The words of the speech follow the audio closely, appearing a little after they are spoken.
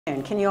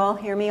Can you all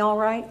hear me all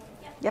right?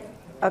 Yep.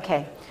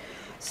 Okay.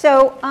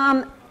 So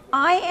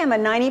I am a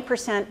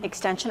 90%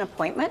 extension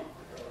appointment.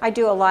 I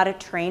do a lot of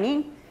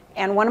training,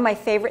 and one of my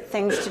favorite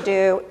things to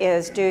do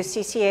is do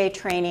CCA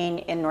training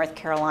in North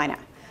Carolina.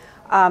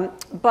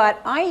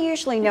 But I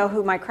usually know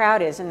who my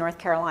crowd is in North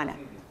Carolina.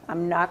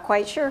 I'm not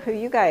quite sure who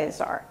you guys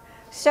are.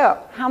 So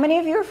how many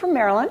of you are from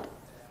Maryland?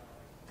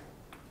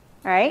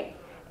 All right.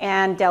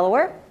 And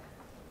Delaware?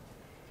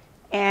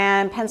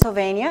 And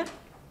Pennsylvania?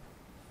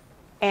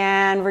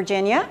 And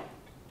Virginia?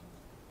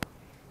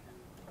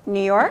 New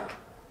York?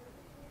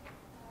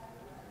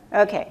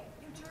 Okay.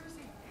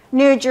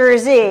 New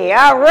Jersey.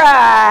 All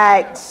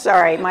right.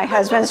 Sorry, my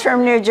husband's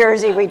from New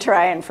Jersey. We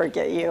try and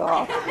forget you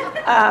all.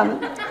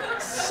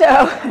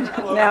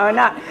 No,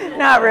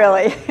 not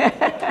really.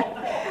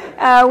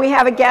 We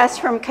have a guest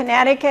from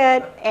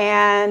Connecticut,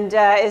 and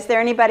is there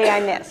anybody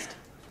I missed?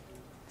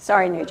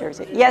 Sorry, New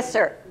Jersey. Yes,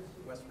 sir.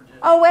 West Virginia.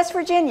 Oh, West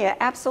Virginia.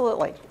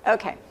 Absolutely.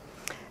 Okay.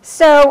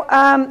 So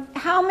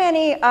how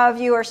many of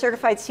you are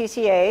certified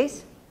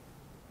CCAs?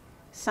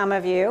 Some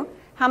of you.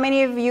 How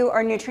many of you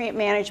are nutrient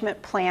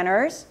management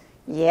planners?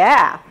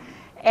 Yeah.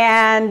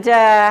 And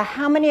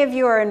how many of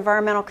you are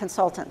environmental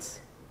consultants?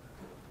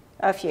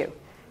 A few.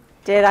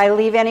 Did I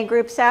leave any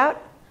groups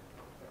out?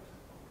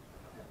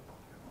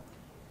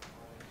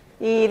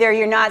 Either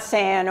you're not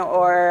saying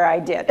or I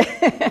did,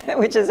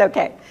 which is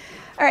okay.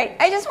 All right,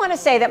 I just want to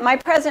say that my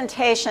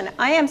presentation,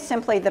 I am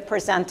simply the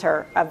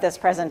presenter of this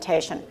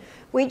presentation.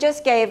 We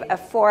just gave a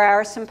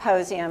 4-hour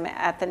symposium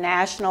at the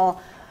National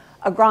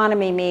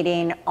Agronomy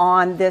meeting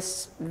on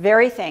this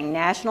very thing,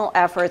 national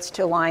efforts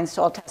to align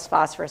soil test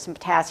phosphorus and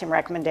potassium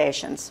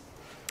recommendations.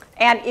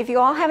 And if you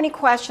all have any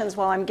questions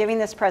while I'm giving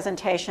this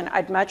presentation,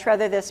 I'd much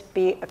rather this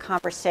be a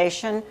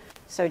conversation,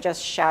 so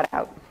just shout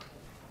out.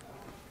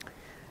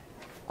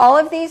 All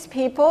of these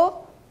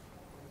people,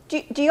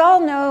 do you all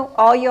know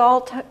all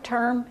y'all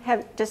term?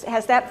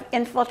 Has that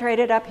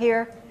infiltrated up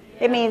here?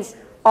 It means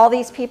all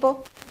these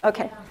people?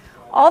 Okay.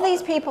 All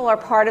these people are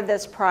part of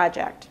this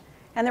project.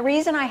 And the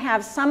reason I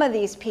have some of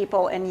these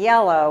people in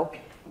yellow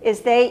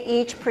is they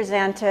each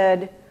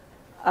presented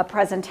a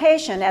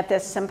presentation at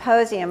this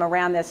symposium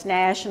around this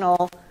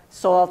national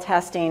soil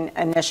testing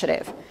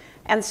initiative.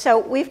 And so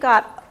we've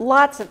got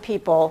lots of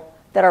people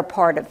that are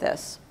part of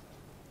this.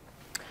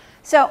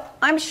 So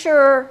I'm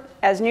sure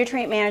as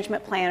nutrient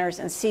management planners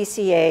and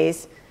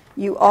CCAs,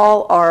 you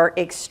all are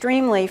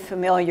extremely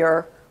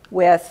familiar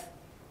with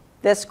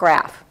this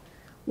graph,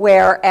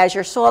 where as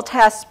your soil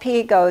test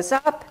P goes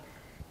up,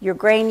 your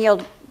grain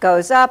yield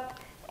goes up,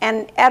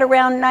 and at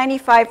around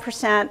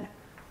 95%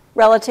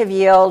 relative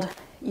yield,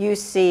 you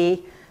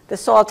see the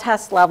soil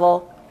test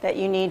level that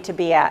you need to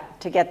be at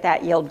to get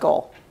that yield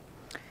goal.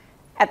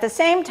 At the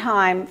same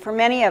time, for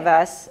many of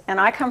us, and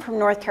I come from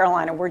North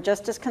Carolina, we're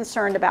just as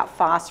concerned about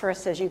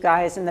phosphorus as you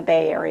guys in the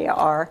Bay Area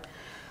are.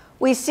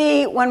 We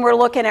see when we're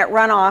looking at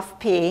runoff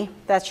P,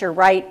 that's your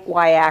right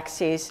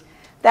y-axis,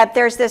 that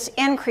there's this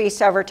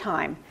increase over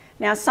time.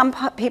 Now, some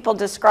people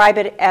describe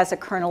it as a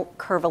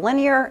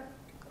curvilinear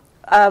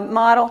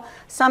model.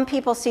 Some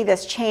people see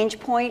this change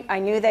point. I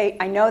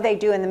know they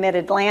do in the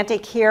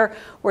Mid-Atlantic here,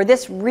 where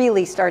this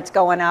really starts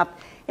going up.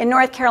 In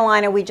North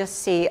Carolina, we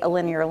just see a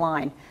linear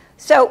line.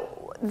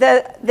 So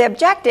the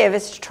objective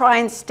is to try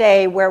and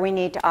stay where we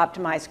need to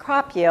optimize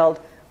crop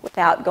yield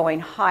without going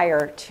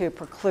higher to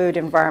preclude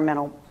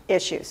environmental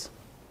issues.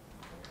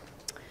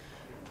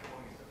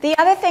 The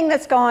other thing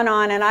that's going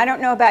on, and I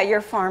don't know about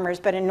your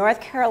farmers, but in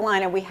North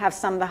Carolina, we have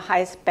some of the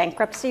highest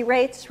bankruptcy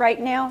rates right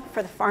now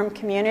for the farm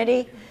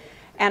community.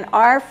 And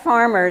our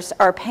farmers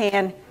are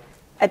paying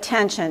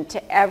attention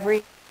to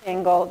every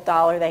single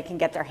dollar they can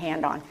get their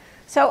hand on.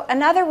 So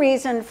another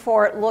reason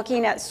for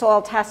looking at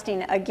soil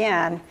testing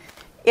again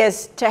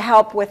is to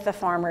help with the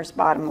farmer's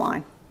bottom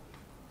line.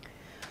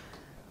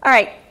 All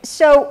right,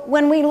 so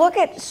when we look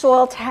at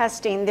soil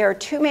testing, there are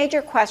two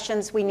major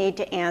questions we need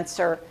to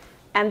answer.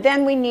 And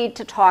then we need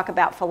to talk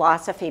about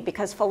philosophy,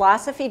 because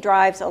philosophy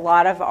drives a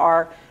lot of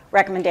our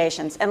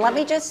recommendations. And let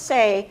me just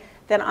say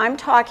that I'm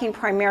talking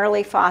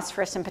primarily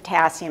phosphorus and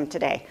potassium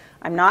today.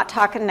 I'm not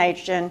talking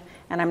nitrogen,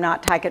 and I'm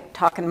not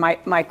talking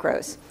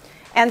micros.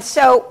 And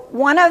so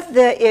one of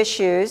the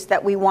issues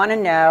that we want to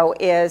know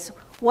is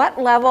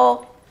what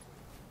level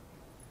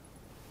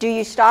do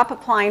you stop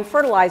applying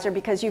fertilizer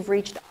because you've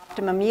reached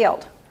optimum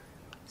yield?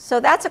 So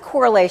that's a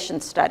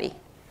correlation study.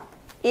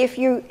 If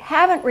you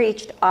haven't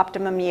reached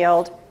optimum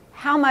yield,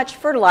 how much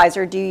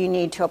fertilizer do you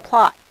need to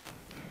apply?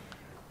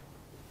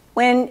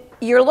 When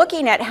you're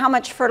looking at how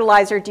much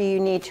fertilizer do you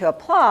need to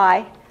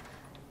apply,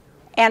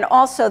 and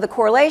also the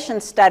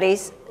correlation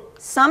studies,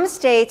 some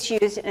states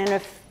use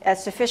a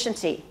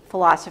sufficiency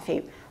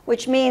philosophy,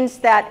 which means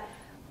that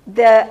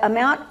the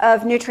amount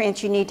of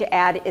nutrients you need to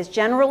add is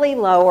generally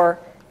lower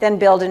than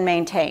build and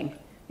maintain.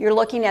 You're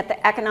looking at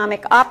the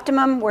economic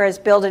optimum, whereas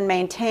build and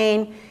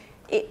maintain,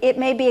 it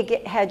may be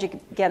a hedge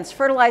against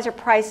fertilizer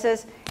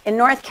prices. In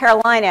North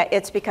Carolina,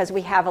 it's because we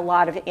have a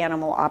lot of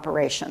animal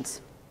operations.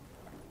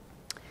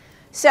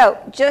 So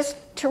just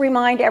to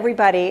remind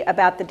everybody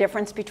about the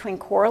difference between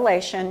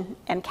correlation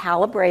and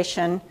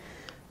calibration.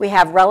 We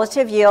have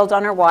relative yield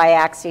on our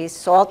y-axis,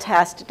 soil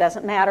test, it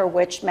doesn't matter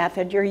which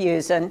method you're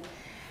using,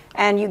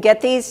 and you get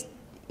these,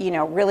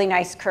 really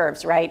nice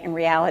curves, right? In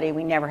reality,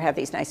 we never have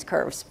these nice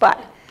curves, but,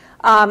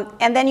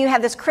 and then you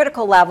have this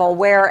critical level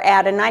where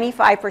at a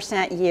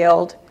 95%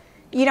 yield,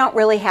 you don't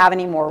really have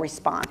any more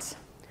response.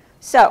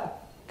 So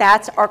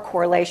that's our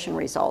correlation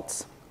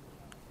results.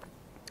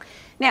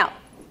 Now,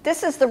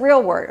 this is the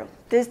real world.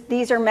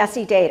 These are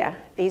messy data.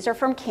 These are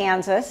from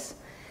Kansas.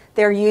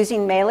 They're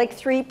using Mehlich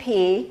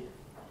 3P,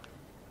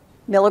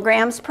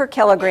 milligrams per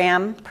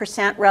kilogram,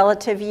 percent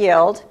relative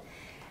yield.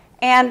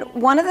 And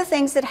one of the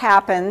things that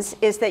happens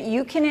is that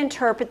you can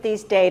interpret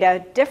these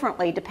data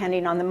differently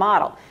depending on the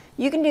model.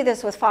 You can do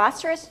this with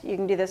phosphorus, you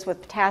can do this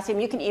with potassium,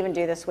 you can even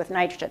do this with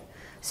nitrogen.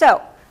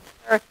 So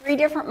there are 3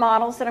 different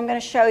models that I'm going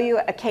to show you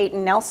at Kate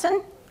and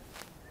Nelson.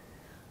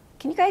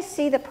 Can you guys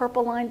see the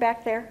purple line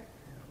back there?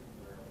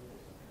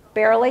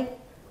 Barely?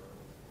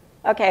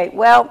 Okay,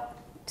 well,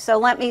 so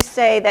let me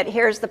say that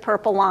here's the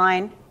purple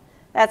line.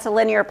 That's a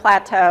linear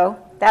plateau.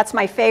 That's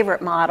my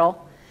favorite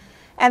model.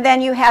 And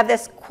then you have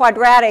this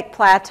quadratic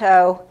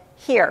plateau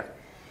here.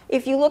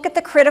 If you look at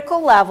the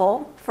critical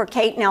level for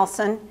Kate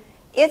Nelson,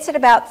 it's at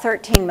about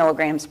 13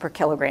 milligrams per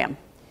kilogram.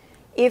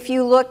 If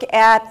you look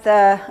at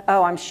the,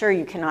 oh, I'm sure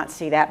you cannot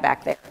see that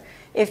back there.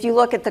 If you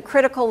look at the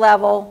critical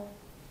level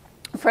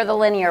for the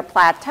linear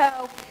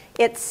plateau,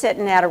 it's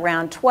sitting at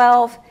around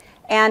 12.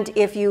 And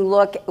if you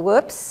look,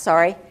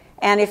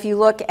 and if you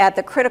look at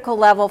the critical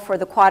level for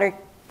the quadratic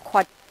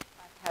plateau,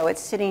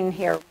 it's sitting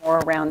here more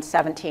around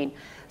 17.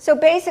 So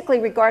basically,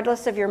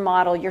 regardless of your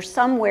model, you're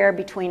somewhere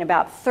between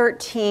about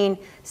 13,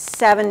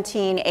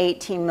 17,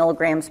 18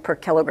 milligrams per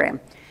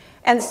kilogram.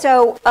 And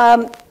so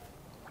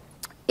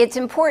it's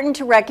important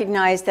to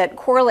recognize that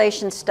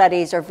correlation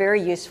studies are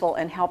very useful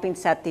in helping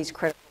set these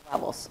critical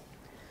levels.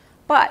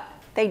 But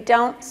they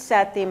don't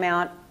set the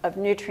amount of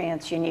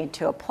nutrients you need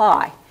to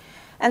apply.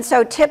 And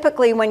so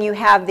typically when you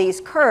have these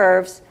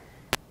curves,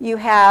 you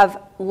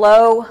have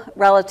low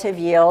relative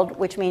yield,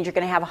 which means you're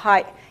going to have a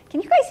high.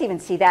 Can you guys even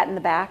see that in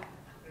the back?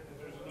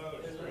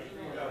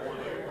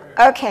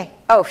 Okay.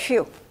 Oh,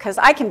 phew, because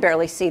I can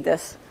barely see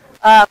this.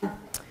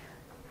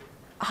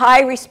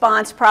 High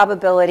response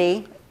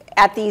probability.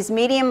 At these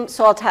medium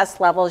soil test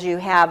levels, you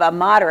have a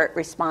moderate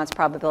response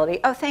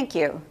probability. Oh, thank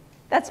you.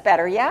 That's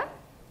better, yeah?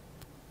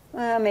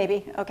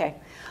 Maybe, okay.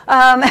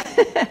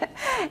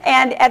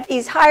 And at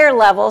these higher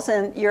levels,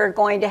 and you're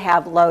going to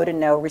have low to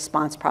no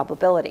response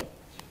probability.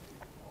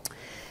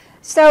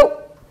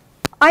 So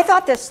I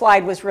thought this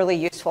slide was really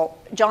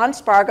useful. John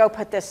Spargo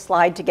put this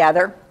slide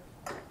together.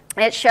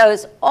 It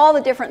shows all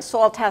the different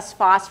soil test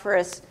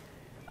phosphorus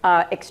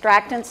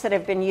extractants that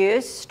have been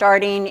used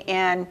starting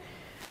in,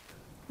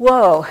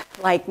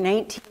 like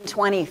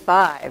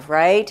 1925,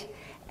 right?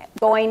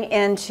 Going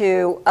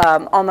into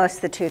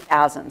almost the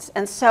 2000s.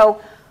 And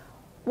so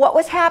what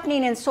was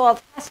happening in soil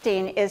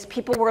testing is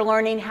people were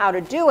learning how to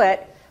do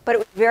it, but it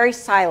was very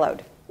siloed.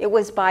 It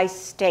was by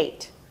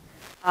state.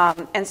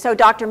 And so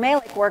Dr.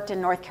 Mehlich worked in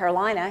North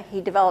Carolina.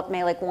 He developed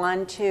Mehlich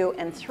 1, 2,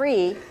 and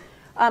 3.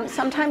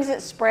 Sometimes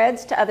it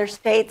spreads to other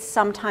states,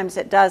 sometimes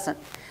it doesn't.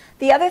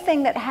 The other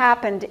thing that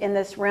happened in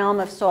this realm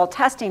of soil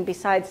testing,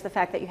 besides the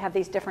fact that you have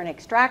these different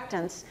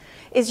extractants,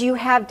 is you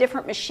have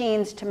different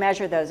machines to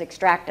measure those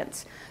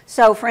extractants.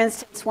 So for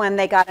instance, when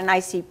they got an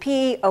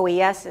ICP,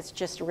 OES, it's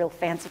just a real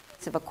fancy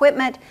piece of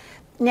equipment.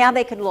 Now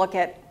they could look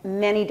at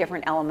many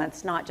different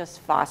elements, not just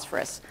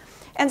phosphorus.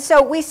 And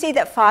so we see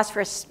that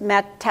phosphorus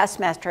test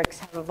metrics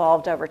have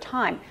evolved over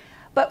time.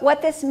 But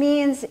what this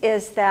means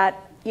is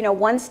that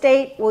one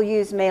state will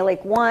use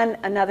Mehlich 1,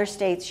 another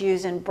state's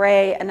using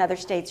Bray, another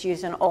state's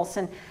using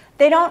Olson.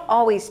 They don't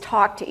always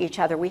talk to each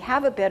other. We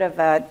have a bit of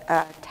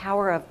a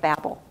Tower of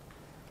Babel.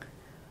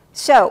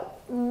 So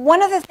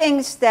one of the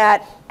things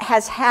that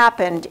has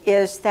happened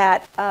is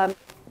that the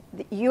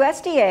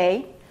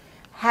USDA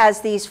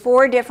has these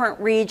 4 different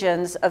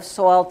regions of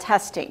soil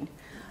testing.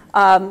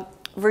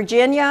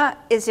 Virginia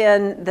is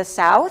in the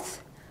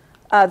south.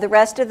 The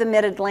rest of the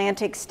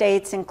mid-Atlantic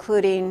states,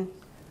 including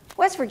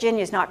West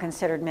Virginia, is not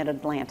considered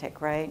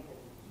mid-Atlantic, right?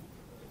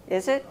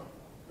 Is it?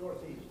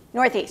 Northeast.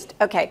 Northeast,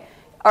 okay.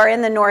 Are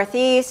in the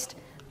northeast.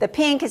 The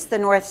pink is the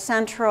north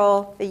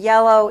central. The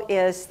yellow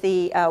is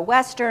the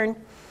western.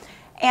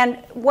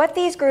 And what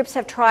these groups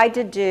have tried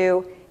to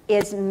do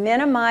is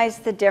minimize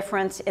the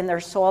difference in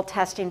their soil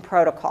testing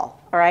protocol,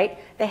 all right?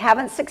 They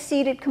haven't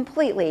succeeded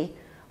completely,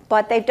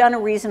 but they've done a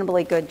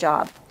reasonably good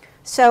job.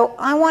 So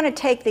I want to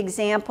take the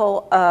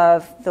example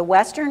of the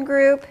western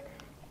group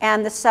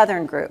and the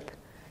southern group.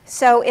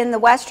 So in the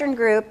western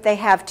group, they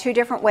have 2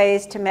 different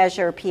ways to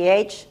measure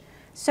pH.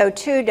 So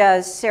 2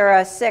 does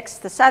Sera 6,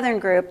 the southern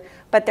group,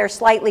 but they're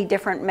slightly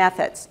different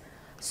methods.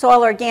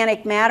 Soil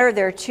organic matter,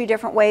 there are 2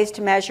 different ways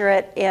to measure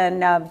it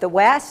in the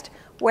west,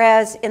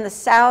 whereas in the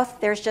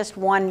south, there's just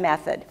 1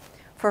 method.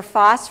 For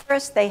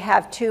phosphorus, they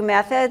have 2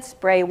 methods,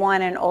 Bray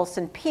 1 and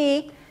Olson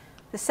P.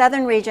 The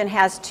southern region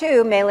has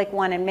 2, Malick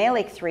 1 and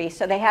Malick 3,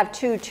 so they have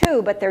 2,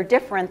 2, but they're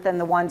different than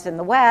the ones in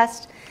the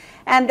west.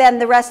 And then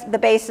the rest of the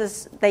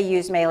bases, they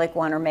use Malick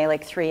 1 or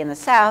Malick 3 in the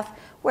south,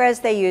 whereas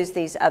they use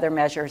these other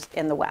measures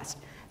in the west.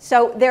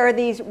 So there are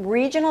these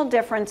regional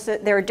differences.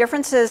 There are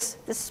differences,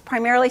 this is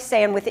primarily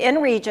saying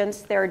within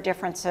regions there are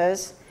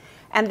differences,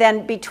 and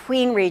then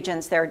between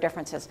regions there are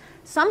differences.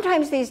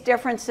 Sometimes these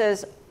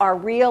differences are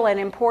real and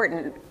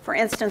important. For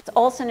instance,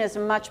 Olson is a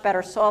much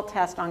better soil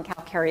test on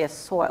calcareous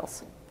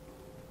soils.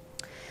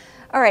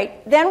 All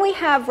right, then we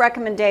have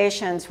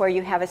recommendations where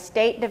you have a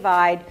state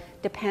divide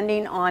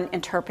depending on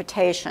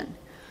interpretation.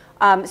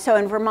 So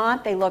in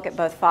Vermont, they look at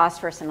both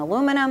phosphorus and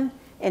aluminum.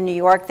 In New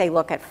York, they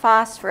look at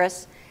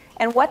phosphorus.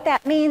 And what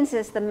that means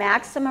is the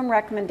maximum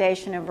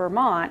recommendation in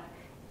Vermont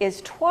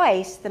is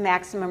twice the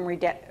maximum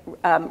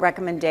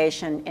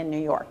recommendation in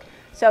New York.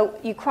 So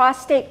you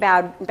cross state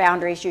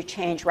boundaries, you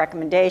change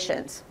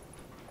recommendations.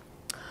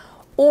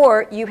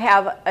 Or you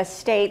have a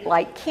state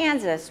like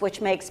Kansas,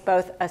 which makes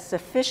both a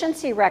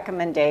sufficiency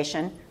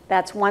recommendation,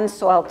 that's one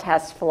soil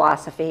test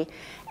philosophy,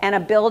 and a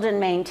build and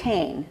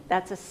maintain,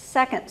 that's a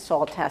second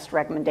soil test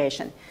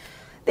recommendation.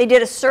 They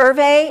did a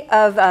survey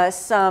of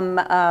some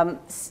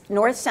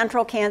north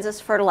central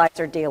Kansas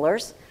fertilizer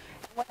dealers.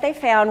 What they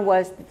found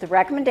was that the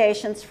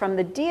recommendations from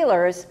the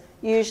dealers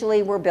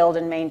usually were build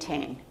and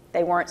maintain.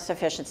 They weren't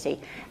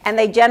sufficiency. And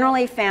they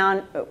generally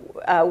found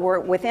were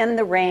within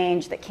the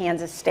range that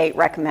Kansas State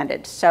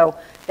recommended. So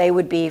they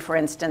would be, for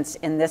instance,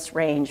 in this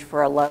range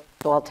for a low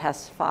soil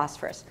test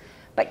phosphorus.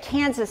 But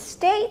Kansas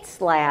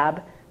State's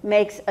lab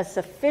makes a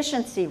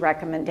sufficiency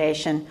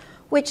recommendation,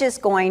 which is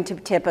going to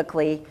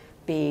typically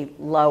be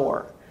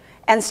lower.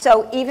 And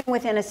so even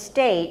within a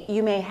state,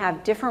 you may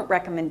have different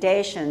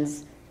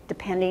recommendations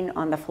depending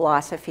on the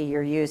philosophy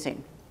you're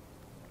using.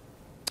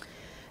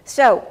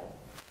 So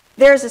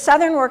there's a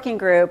Southern working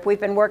group. We've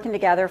been working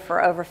together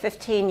for over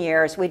 15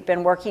 years. We've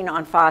been working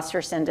on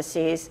phosphorus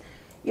indices.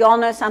 You all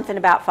know something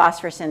about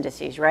phosphorus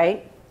indices,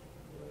 right?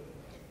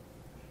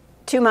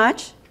 Too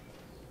much?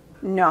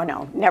 No,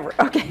 never.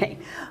 Okay.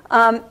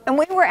 And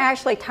we were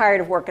actually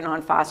tired of working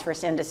on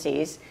phosphorus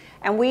indices.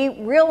 And we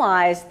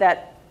realized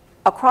that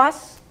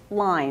across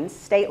lines,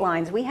 state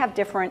lines, we have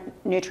different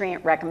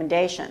nutrient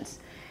recommendations.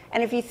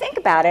 And if you think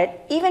about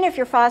it, even if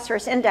your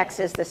phosphorus index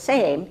is the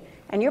same,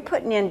 and you're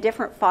putting in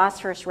different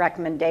phosphorus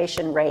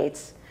recommendation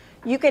rates,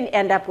 you can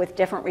end up with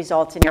different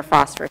results in your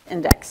phosphorus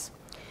index.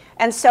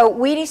 And so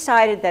we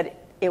decided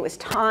that it was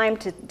time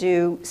to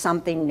do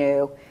something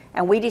new,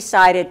 and we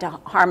decided to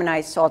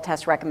harmonize soil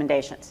test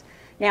recommendations.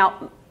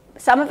 Now,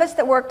 some of us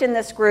that worked in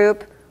this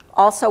group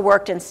also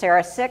worked in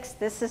SARA 6.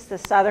 This is the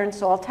Southern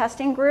Soil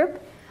Testing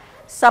Group.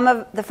 Some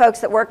of the folks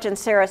that worked in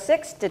SARA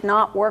 6 did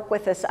not work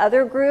with this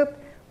other group.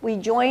 We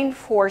joined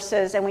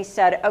forces and we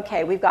said,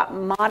 okay, we've got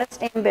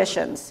modest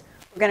ambitions.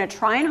 We're going to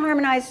try and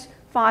harmonize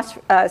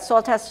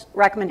soil test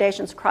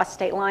recommendations across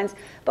state lines,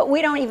 but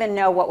we don't even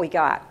know what we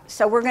got.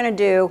 So we're going to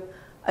do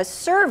a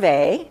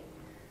survey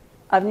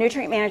of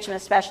nutrient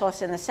management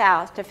specialists in the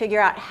South to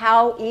figure out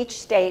how each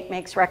state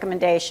makes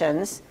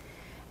recommendations.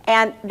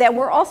 And then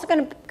we're also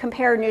going to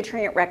compare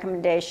nutrient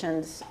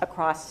recommendations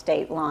across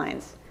state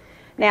lines.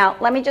 Now,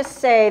 let me just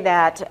say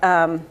that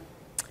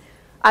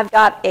I've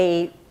got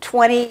a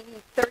 20-30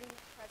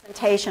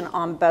 presentation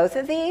on both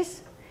of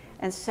these.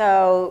 And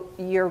so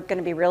you're going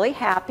to be really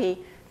happy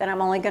that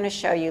I'm only going to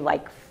show you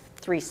like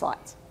 3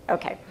 slides.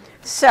 Okay,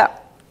 so,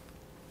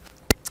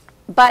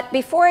 but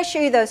before I show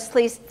you those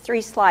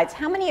 3 slides,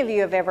 how many of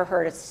you have ever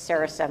heard of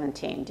SARA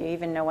 17? Do you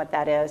even know what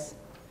that is?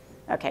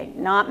 Okay,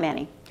 not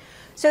many.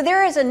 So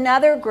there is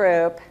another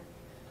group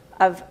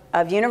of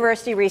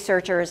university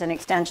researchers and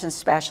extension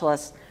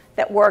specialists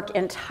that work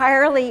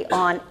entirely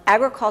on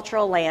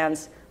agricultural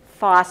lands,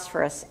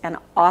 phosphorus, and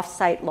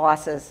off-site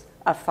losses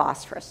of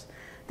phosphorus.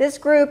 This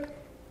group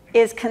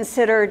is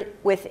considered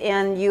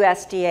within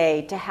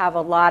USDA to have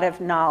a lot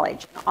of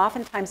knowledge.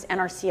 Oftentimes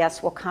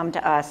NRCS will come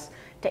to us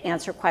to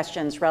answer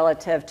questions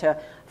relative to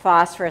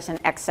phosphorus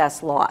and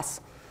excess loss.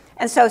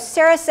 And so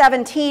SARA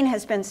 17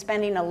 has been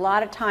spending a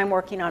lot of time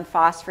working on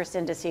phosphorus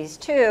indices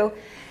too,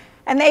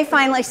 and they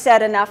finally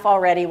said enough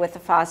already with the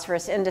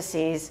phosphorus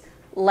indices.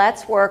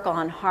 Let's work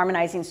on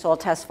harmonizing soil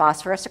test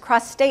phosphorus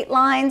across state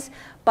lines,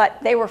 but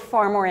they were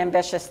far more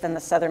ambitious than the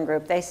Southern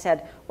group. They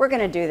said, we're going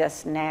to do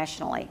this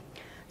nationally.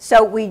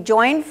 So we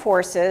joined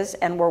forces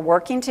and we're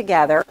working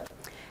together,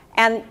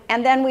 and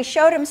then we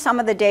showed them some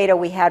of the data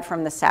we had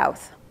from the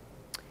South.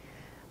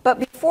 But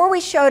before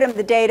we showed them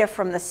the data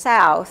from the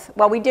South,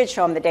 well, we did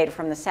show them the data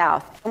from the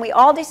South, and we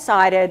all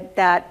decided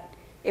that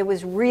it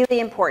was really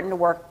important to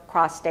work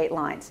across state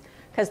lines.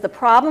 Because the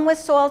problem with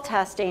soil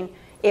testing,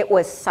 it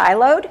was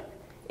siloed,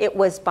 it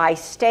was by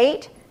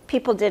state,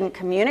 people didn't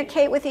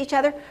communicate with each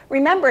other.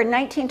 Remember, in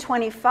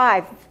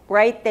 1925,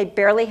 right, they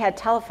barely had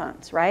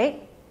telephones,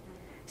 right?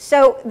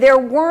 So there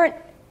weren't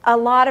a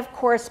lot of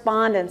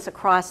correspondence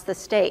across the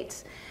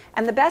states.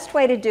 And the best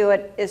way to do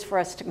it is for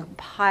us to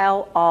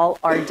compile all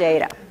our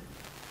data.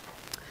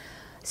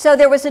 So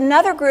there was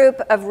another group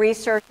of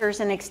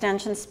researchers and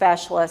extension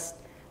specialists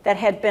that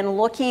had been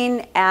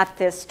looking at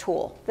this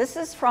tool. This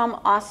is from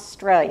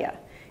Australia.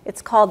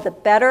 It's called the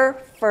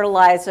Better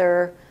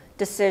Fertiliser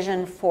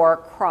Decision for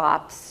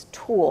Crops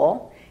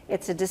tool.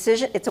 It's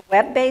a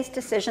web-based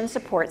decision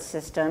support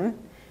system.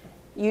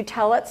 You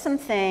tell it some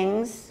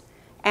things,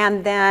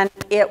 and then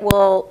it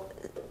will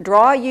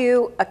draw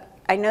you,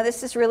 I know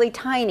this is really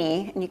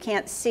tiny and you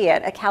can't see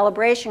it, a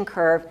calibration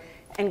curve,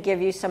 and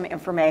give you some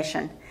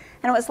information.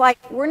 And it was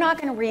like, we're not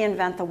going to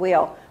reinvent the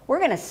wheel. We're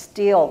going to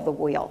steal the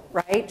wheel,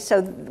 right?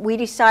 So we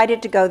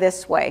decided to go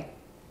this way.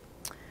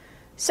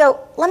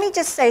 So let me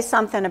just say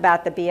something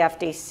about the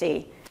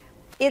BFDC.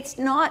 It's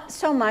not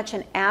so much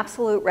an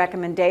absolute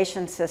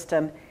recommendation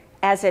system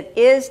as it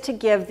is to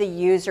give the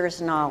users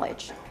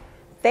knowledge.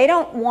 They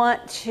don't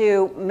want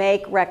to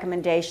make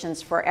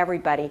recommendations for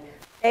everybody.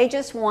 They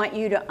just want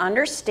you to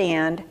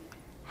understand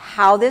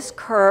how this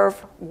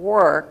curve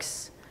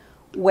works,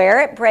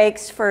 where it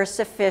breaks for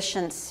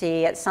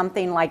sufficiency at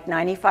something like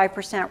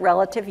 95%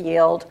 relative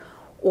yield,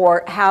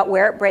 or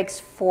where it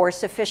breaks for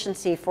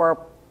sufficiency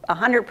for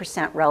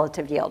 100%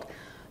 relative yield.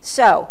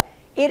 So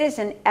it is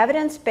an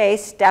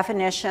evidence-based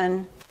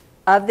definition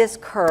of this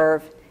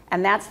curve,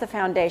 and that's the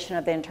foundation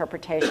of the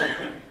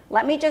interpretation.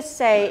 Let me just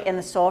say, in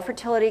the soil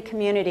fertility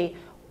community,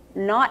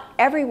 not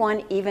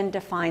everyone even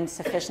defines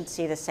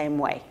sufficiency the same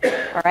way,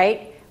 all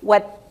right?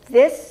 What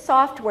this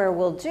software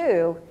will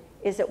do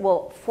is it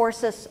will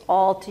force us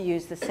all to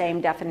use the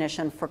same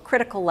definition for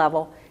critical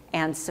level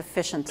and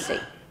sufficiency.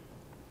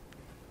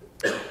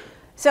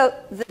 So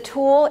the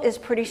tool is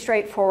pretty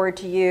straightforward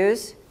to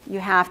use. You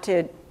have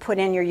to put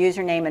in your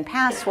username and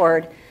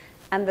password.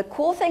 And the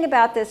cool thing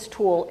about this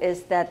tool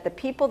is that the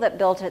people that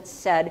built it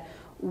said,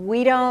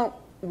 we don't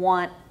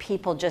want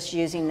people just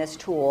using this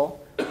tool.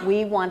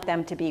 We want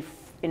them to be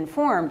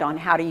informed on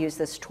how to use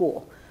this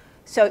tool.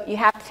 So you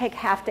have to take a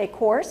half-day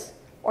course,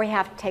 or you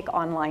have to take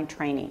online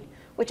training,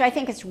 which I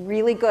think is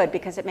really good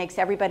because it makes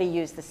everybody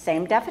use the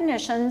same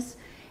definitions.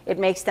 It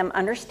makes them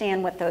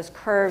understand what those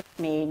curves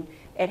mean.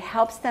 It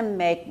helps them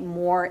make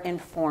more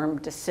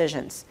informed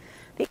decisions.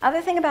 The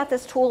other thing about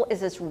this tool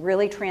is it's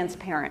really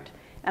transparent.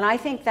 And I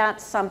think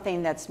that's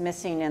something that's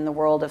missing in the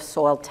world of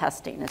soil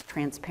testing, is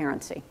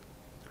transparency.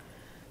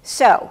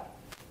 So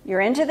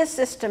you're into the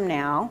system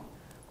now.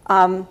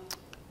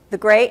 The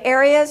gray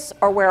areas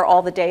are where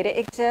all the data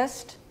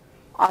exist.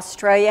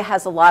 Australia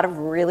has a lot of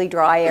really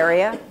dry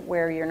area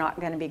where you're not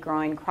going to be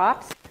growing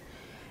crops.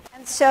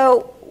 And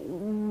so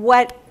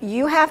what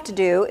you have to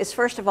do is,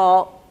 first of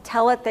all,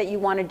 tell it that you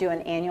want to do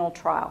an annual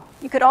trial.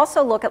 You could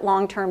also look at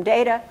long-term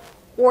data,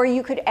 or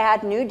you could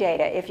add new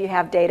data if you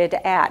have data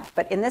to add.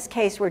 But in this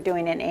case, we're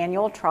doing an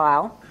annual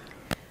trial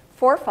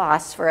for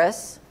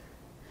phosphorus,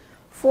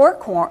 for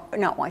corn,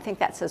 no, I think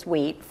that says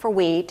wheat, for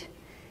wheat.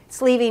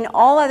 It's leaving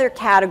all other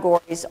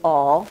categories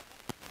all.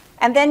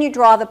 And then you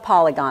draw the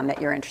polygon that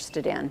you're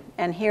interested in.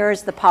 And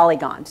here's the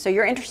polygon. So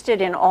you're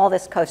interested in all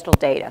this coastal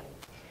data.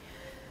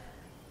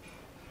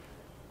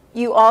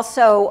 You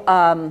also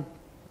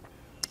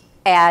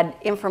add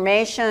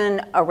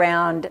information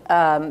around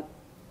the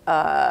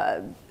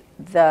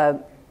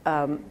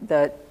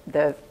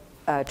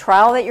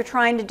trial that you're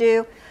trying to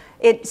do.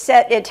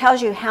 It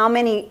tells you how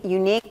many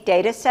unique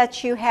data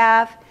sets you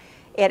have.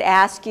 It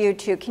asks you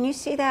to, can you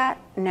see that?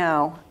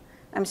 No,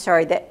 I'm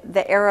sorry,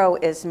 the arrow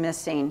is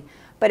missing.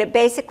 But it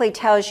basically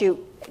tells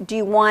you, do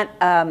you want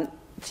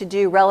to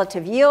do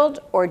relative yield,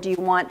 or do you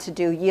want to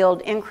do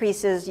yield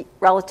increases?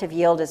 Relative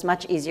yield is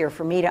much easier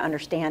for me to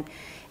understand.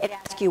 It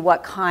asks you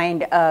what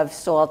kind of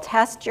soil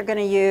test you're going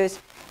to use,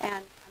 and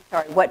I'm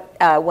sorry,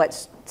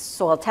 what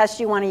soil test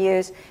you want to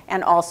use,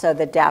 and also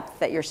the depth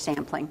that you're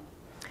sampling.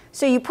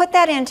 So you put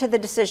that into the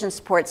decision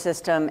support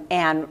system,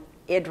 and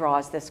it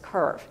draws this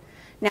curve.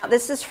 Now,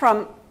 this is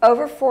from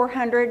over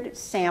 400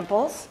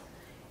 samples.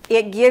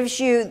 It gives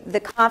you the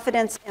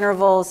confidence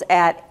intervals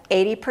at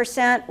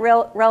 80%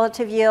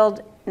 relative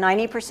yield,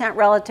 90%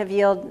 relative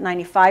yield,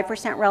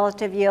 95%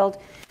 relative yield.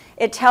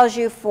 It tells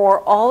you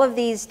for all of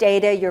these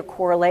data, your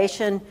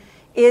correlation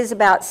is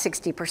about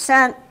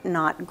 60%,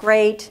 not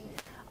great.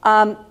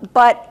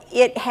 But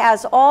it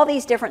has all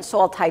these different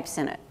soil types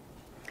in it.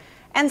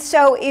 And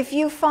so if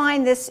you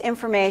find this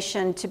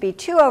information to be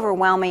too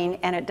overwhelming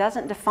and it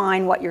doesn't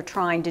define what you're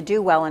trying to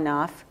do well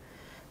enough,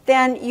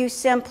 then you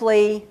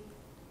simply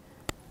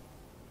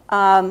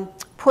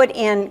put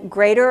in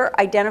greater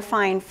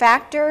identifying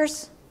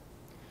factors.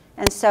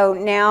 And so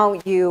now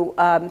you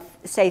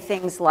say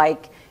things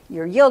like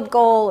your yield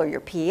goal or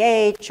your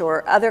pH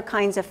or other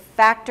kinds of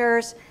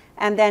factors,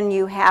 and then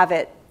you have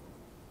it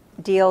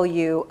deal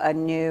you a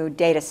new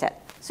data set.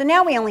 So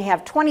now we only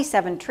have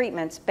 27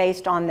 treatments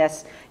based on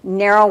this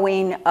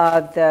narrowing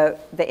of the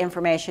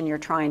information you're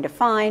trying to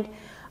find.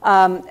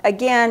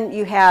 Again,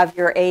 you have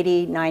your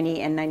 80,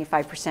 90, and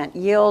 95%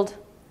 yield.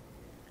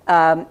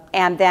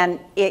 And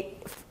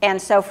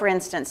so for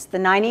instance, the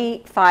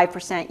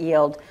 95%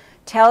 yield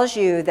tells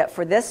you that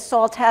for this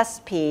soil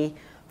test P,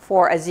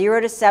 for a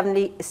 0 to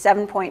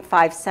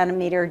 7.5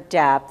 centimeter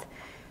depth,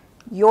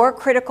 your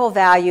critical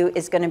value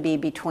is going to be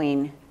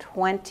between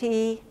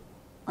 20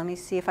 let me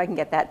see if I can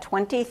get that,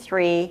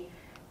 23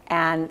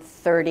 and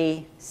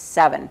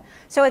 37.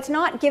 So it's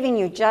not giving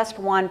you just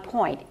 1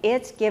 point,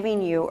 it's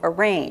giving you a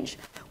range,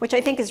 which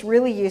I think is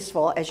really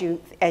useful as you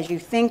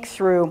think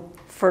through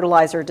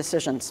fertilizer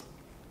decisions.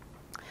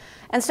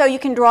 And so you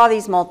can draw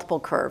these multiple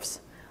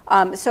curves.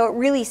 So it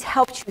really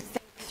helps you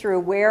think through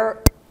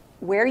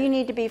where you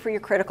need to be for your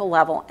critical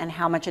level and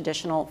how much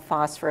additional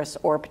phosphorus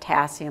or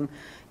potassium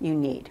you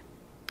need.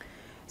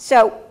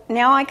 So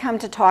now I come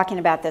to talking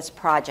about this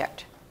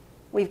project.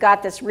 We've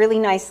got this really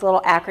nice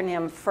little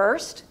acronym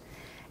FIRST,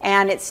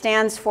 and it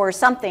stands for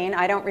something,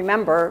 I don't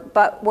remember,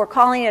 but we're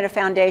calling it a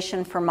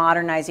Foundation for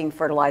Modernizing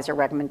Fertilizer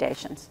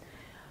Recommendations.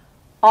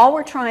 All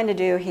we're trying to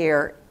do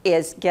here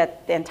is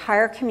get the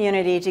entire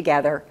community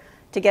together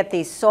to get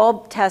these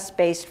soil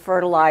test-based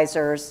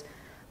fertilizers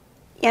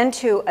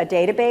into a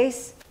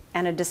database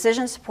and a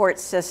decision support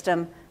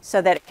system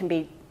so that it can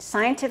be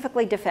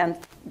scientifically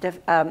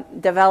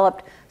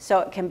developed, so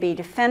it can be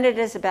defended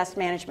as a best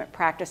management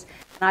practice.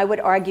 And I would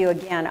argue,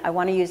 again, I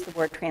want to use the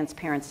word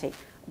transparency.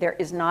 There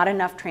is not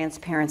enough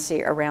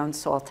transparency around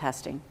soil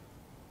testing.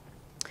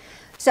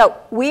 So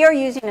we are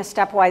using a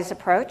stepwise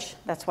approach.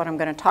 That's what I'm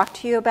going to talk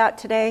to you about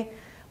today.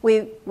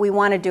 We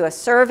want to do a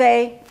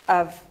survey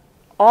of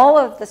all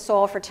of the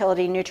soil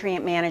fertility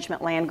nutrient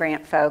management land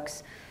grant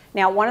folks.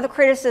 Now, one of the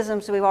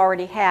criticisms we've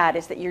already had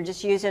is that you're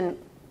just using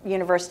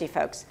university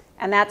folks,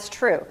 and that's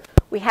true.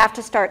 We have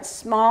to start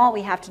small,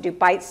 we have to do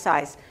bite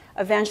size.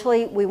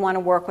 Eventually, we want to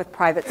work with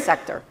private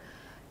sector.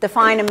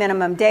 Define a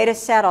minimum data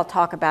set, I'll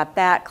talk about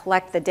that,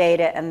 collect the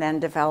data, and then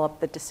develop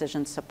the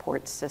decision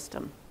support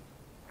system.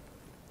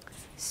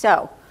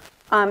 So,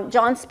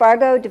 John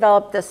Spargo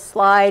developed this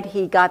slide.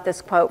 He got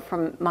this quote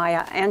from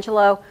Maya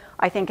Angelou.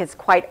 I think it's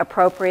quite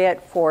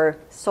appropriate for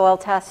soil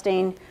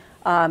testing.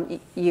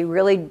 You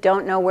really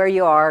don't know where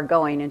you are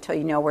going until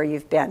you know where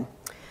you've been.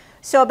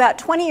 So about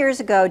 20 years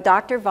ago,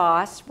 Dr.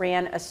 Voss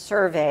ran a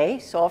survey,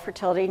 soil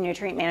fertility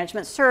nutrient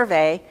management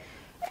survey.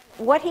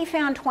 What he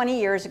found 20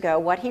 years ago,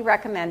 what he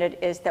recommended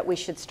is that we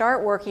should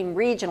start working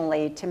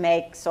regionally to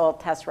make soil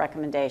test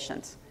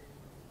recommendations.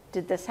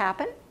 Did this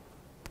happen?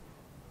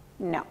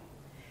 No.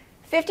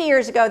 50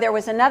 years ago, there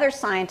was another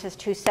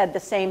scientist who said the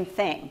same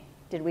thing.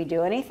 Did we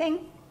do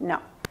anything? No.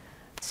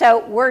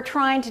 So we're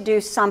trying to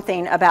do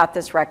something about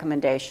this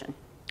recommendation.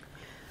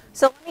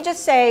 So let me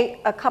just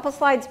say, a couple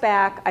slides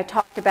back, I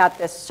talked about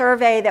this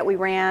survey that we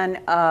ran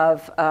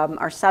of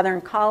our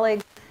southern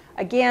colleagues.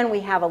 Again, we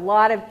have a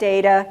lot of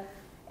data,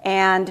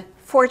 and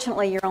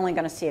fortunately, you're only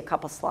going to see a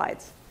couple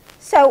slides.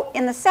 So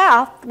in the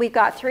south, we've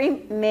got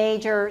 3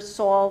 major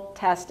soil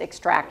test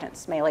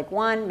extractants, Malik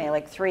 1,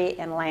 Malik 3,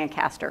 and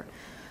Lancaster.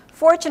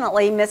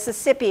 Fortunately,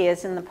 Mississippi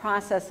is in the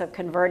process of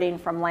converting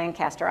from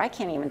Lancaster, I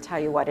can't even tell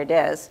you what it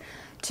is,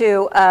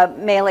 to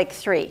Malik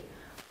 3.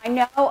 I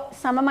know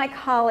some of my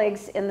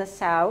colleagues in the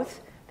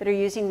South that are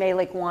using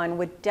Malik 1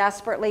 would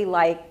desperately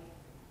like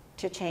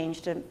to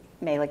change to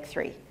Malik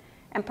 3.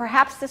 And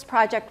perhaps this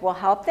project will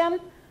help them,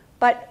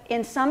 but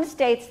in some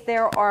states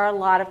there are a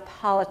lot of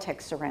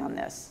politics around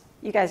this.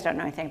 You guys don't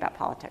know anything about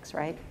politics,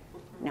 right?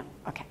 No,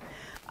 okay.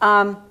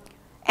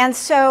 And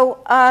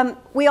so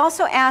we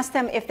also asked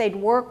them if they'd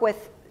work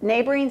with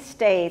neighboring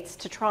states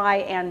to try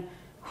and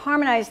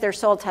harmonize their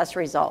soil test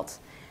results.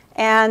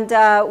 And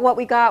what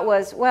we got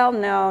was, well,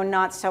 no,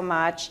 not so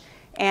much.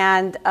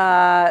 And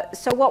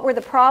so what were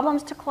the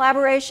problems to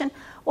collaboration?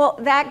 Well,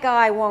 that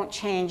guy won't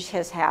change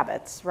his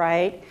habits,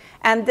 right?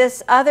 And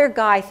this other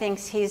guy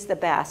thinks he's the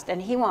best,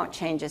 and he won't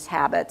change his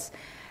habits.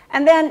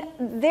 And then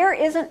there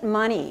isn't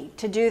money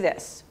to do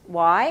this.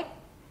 Why?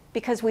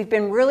 Because we've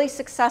been really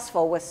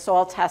successful with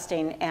soil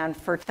testing and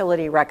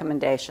fertility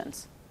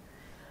recommendations.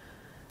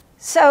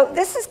 So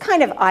this is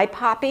kind of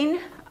eye-popping.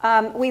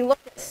 We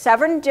looked at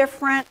 7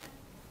 different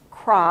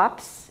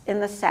crops in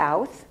the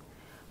South,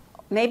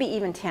 maybe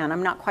even 10,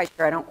 I'm not quite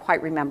sure, I don't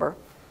quite remember.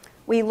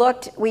 We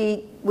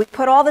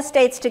put all the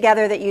states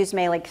together that use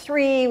Malik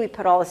 3, we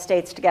put all the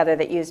states together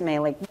that use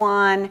Malik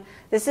 1.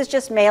 This is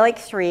just Malik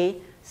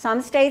 3.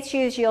 Some states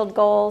use yield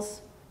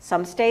goals,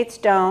 some states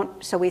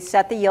don't, so we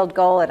set the yield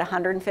goal at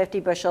 150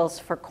 bushels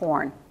for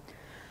corn.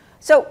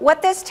 So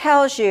what this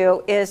tells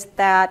you is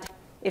that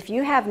if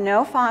you have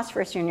no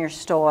phosphorus in your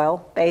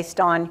soil based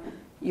on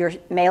your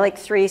Malik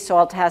 3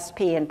 soil test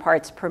P in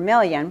parts per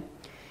million,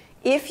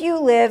 if you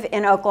live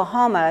in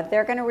Oklahoma,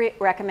 they're going to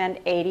recommend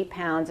 80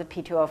 pounds of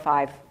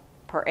P2O5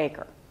 per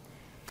acre.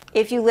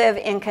 If you live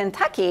in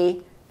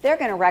Kentucky, they're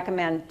going to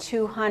recommend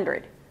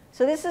 200.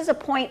 So this is a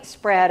point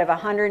spread of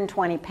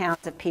 120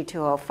 pounds of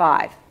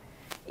P2O5.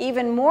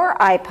 Even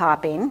more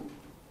eye-popping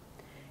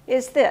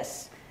is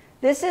this.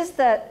 This is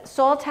the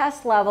soil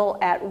test level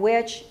at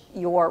which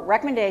your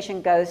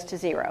recommendation goes to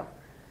 0.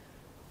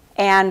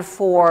 And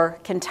for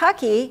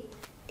Kentucky,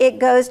 it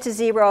goes to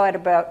 0 at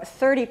about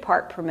 30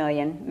 part per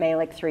million,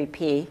 Malik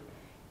 3P.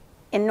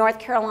 In North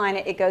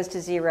Carolina, it goes to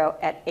 0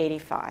 at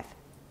 85.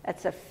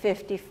 That's a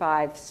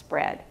 55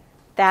 spread.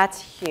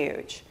 That's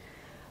huge.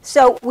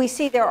 So we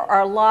see there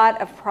are a lot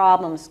of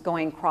problems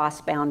going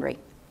cross-boundary.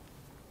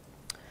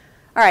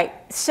 All right,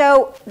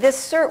 so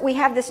we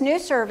have this new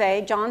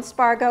survey. John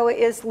Spargo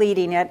is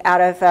leading it out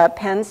of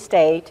Penn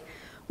State.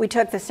 We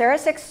took the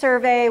Sarah-6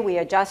 survey, we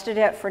adjusted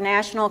it for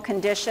national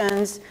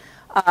conditions,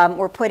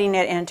 we're putting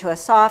it into a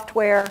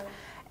software,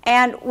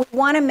 and we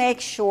want to make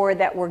sure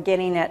that we're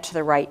getting it to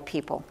the right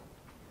people.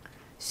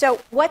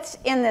 So what's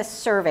in this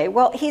survey?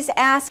 Well, he's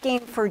asking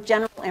for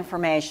general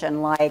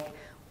information like,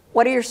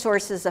 what are your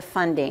sources of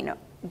funding?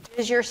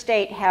 Does your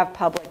state have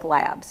public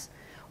labs?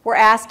 We're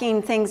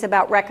asking things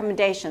about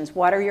recommendations.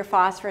 What are your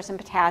phosphorus and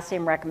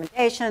potassium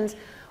recommendations?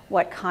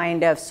 What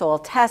kind of soil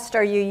test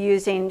are you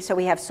using? So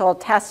we have soil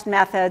test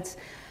methods,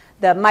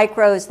 the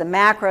micros, the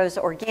macros,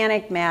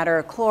 organic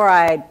matter,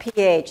 chloride,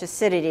 pH,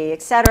 acidity,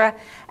 etc.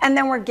 And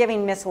then we're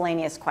giving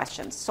miscellaneous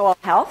questions. Soil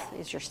health,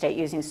 is your state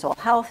using soil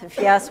health? If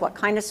yes, what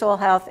kind of soil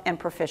health? And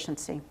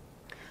proficiency.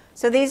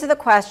 So these are the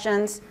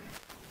questions.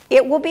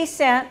 It will be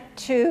sent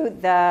to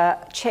the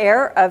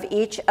chair of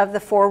each of the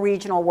 4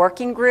 regional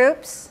working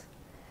groups.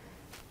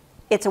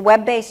 It's a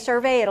web-based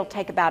survey. It'll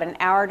take about an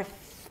hour to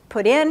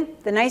put in.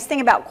 The nice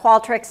thing about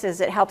Qualtrics is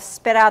it helps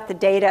spit out the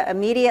data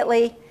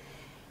immediately.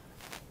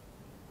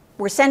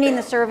 We're sending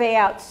the survey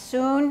out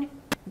soon.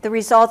 The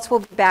results will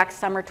be back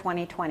summer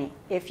 2020.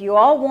 If you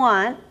all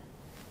want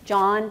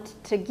John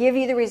to give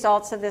you the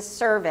results of this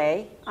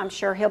survey, I'm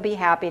sure he'll be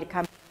happy to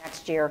come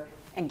next year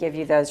and give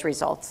you those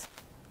results.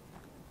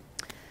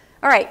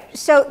 All right,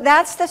 so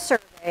that's the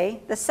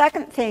survey. The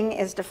second thing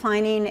is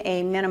defining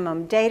a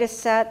minimum data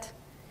set.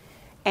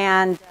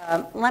 And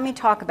let me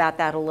talk about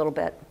that a little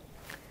bit.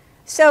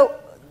 So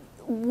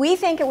we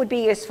think it would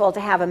be useful to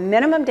have a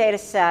minimum data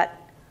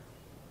set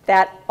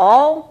that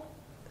all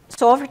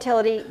soil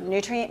fertility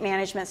nutrient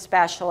management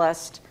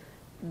specialists,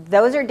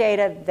 those are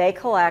data they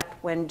collect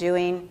when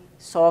doing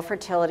soil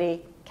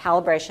fertility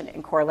calibration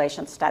and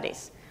correlation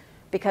studies.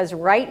 Because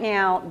right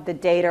now the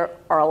data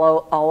are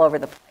all over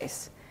the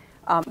place.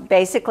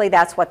 Basically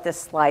that's what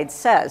this slide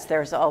says.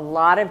 There's a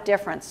lot of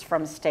difference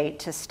from state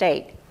to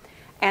state.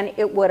 And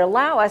it would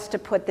allow us to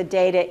put the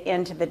data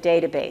into the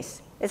database.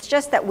 It's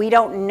just that we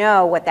don't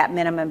know what that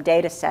minimum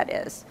data set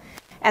is.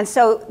 And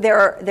so there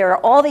are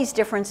all these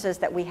differences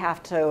that we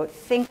have to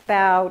think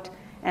about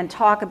and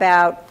talk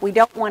about. We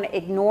don't want to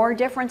ignore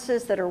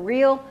differences that are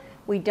real.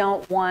 We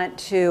don't want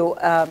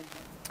to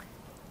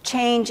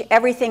change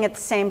everything at the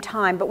same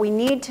time, but we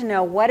need to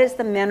know what is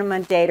the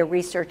minimum data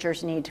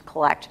researchers need to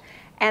collect,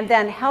 and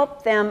then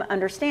help them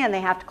understand they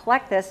have to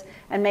collect this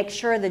and make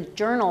sure the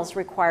journals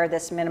require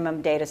this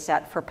minimum data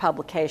set for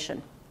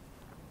publication.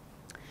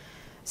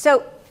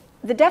 So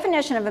the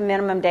definition of a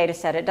minimum data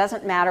set, it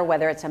doesn't matter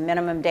whether it's a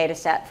minimum data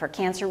set for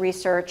cancer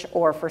research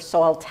or for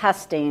soil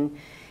testing,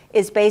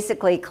 is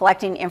basically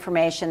collecting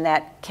information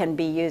that can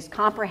be used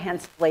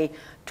comprehensively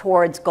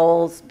towards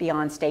goals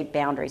beyond state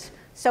boundaries.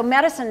 So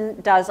medicine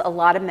does a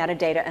lot of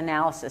metadata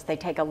analysis. They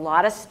take a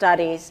lot of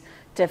studies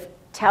to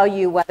tell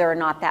you whether or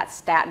not that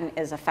statin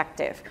is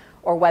effective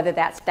or whether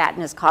that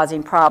statin is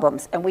causing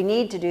problems. And we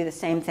need to do the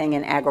same thing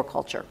in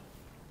agriculture.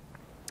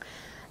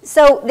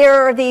 So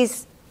there are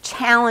these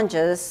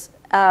challenges,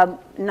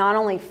 not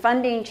only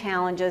funding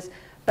challenges,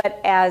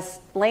 but as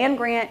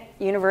land-grant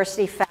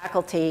university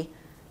faculty,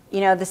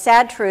 you know, the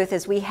sad truth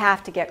is we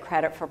have to get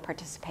credit for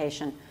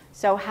participation.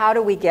 So how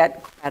do we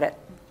get credit?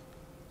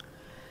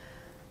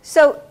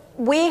 So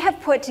we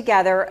have put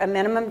together a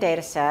minimum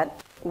data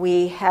set.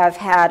 We have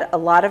had a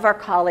lot of our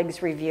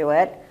colleagues review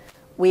it.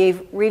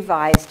 We've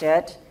revised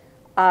it.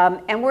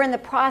 And we're in the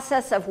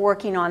process of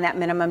working on that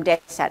minimum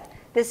data set.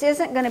 This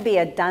isn't going to be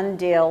a done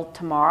deal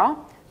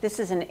tomorrow. This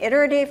is an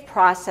iterative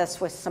process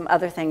with some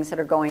other things that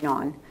are going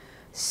on.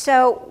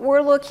 So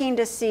we're looking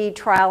to see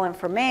trial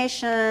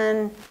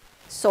information,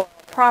 soil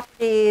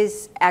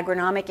properties,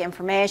 agronomic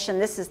information.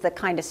 This is the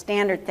kind of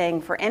standard thing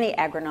for any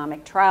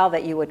agronomic trial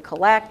that you would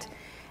collect,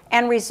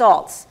 and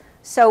results.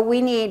 So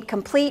we need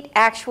complete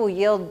actual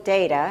yield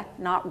data,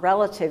 not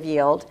relative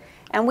yield,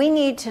 and we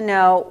need to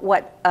know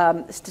what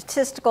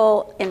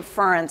statistical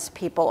inference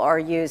people are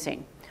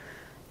using.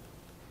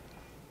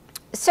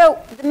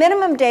 So the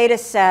minimum data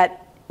set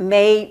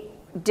may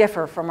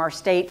differ from our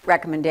state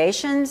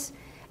recommendations,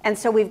 and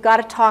so we've got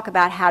to talk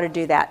about how to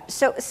do that.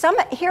 So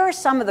here are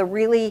some of the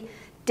really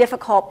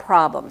difficult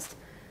problems.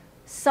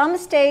 Some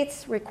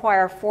states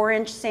require a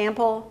 4-inch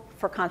sample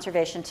for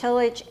conservation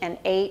tillage and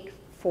 8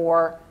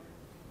 for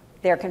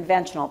their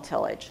conventional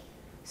tillage.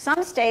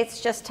 Some states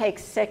just take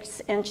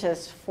 6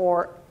 inches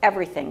for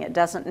everything. It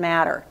doesn't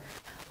matter.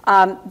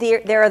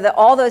 There are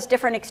all those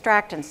different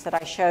extractants that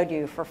I showed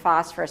you for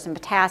phosphorus and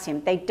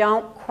potassium. They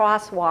don't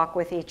crosswalk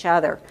with each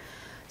other.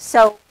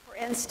 So, for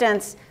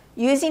instance,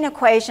 using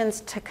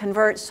equations to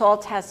convert soil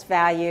test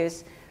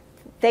values,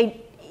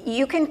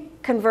 you can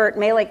convert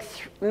Malic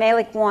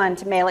 1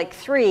 to Malic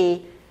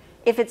 3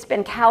 if it's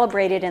been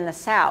calibrated in the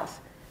south.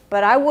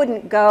 But I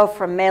wouldn't go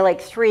from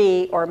Malic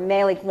 3 or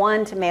Malic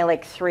 1 to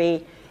Malic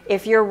 3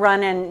 if you're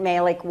running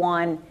Malic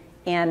 1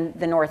 in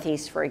the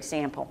northeast, for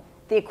example.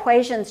 The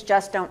equations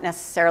just don't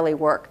necessarily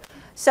work.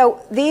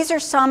 So these are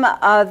some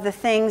of the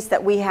things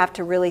that we have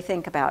to really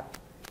think about.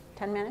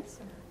 10 minutes?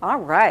 All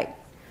right.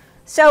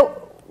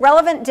 So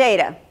relevant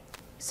data.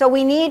 So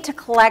we need to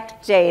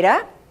collect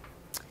data,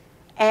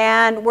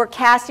 and we're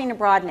casting a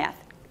broad net.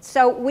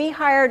 So we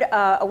hired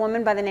a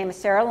woman by the name of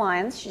Sarah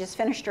Lyons. She just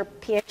finished her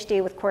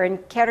PhD with Quinn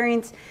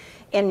Ketterings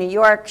in New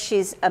York.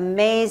 She's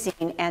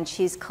amazing, and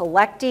she's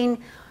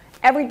collecting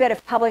every bit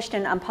of published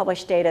and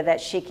unpublished data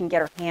that she can get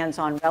her hands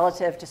on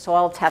relative to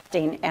soil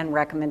testing and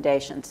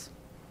recommendations.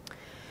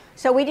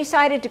 So we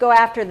decided to go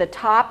after the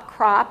top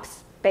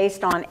crops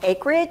based on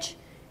acreage,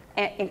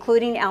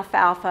 including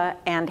alfalfa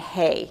and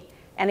hay.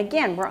 And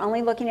again, we're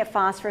only looking at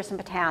phosphorus and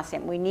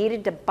potassium. We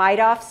needed to bite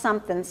off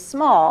something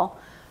small,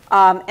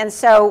 and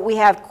so we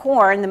have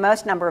corn, the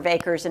most number of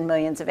acres in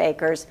millions of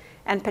acres,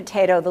 and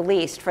potato the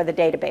least for the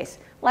database.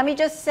 Let me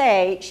just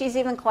say, she's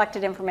even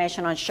collected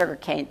information on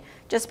sugarcane.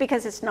 Just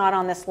because it's not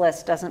on this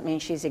list doesn't mean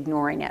she's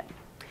ignoring it.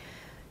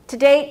 To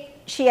date,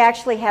 she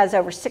actually has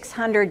over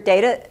 600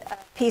 data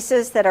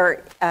pieces that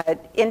are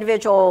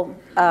individual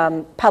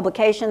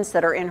publications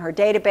that are in her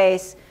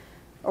database,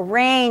 a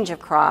range of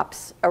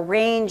crops, a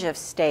range of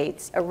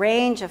states, a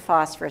range of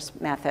phosphorus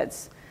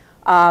methods.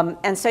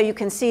 And so you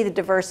can see the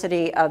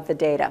diversity of the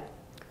data.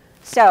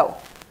 So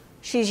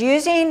she's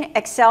using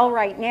Excel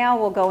right now.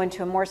 We'll go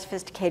into a more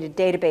sophisticated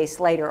database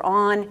later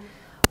on.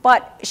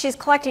 But she's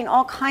collecting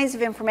all kinds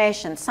of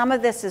information. Some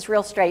of this is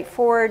real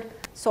straightforward,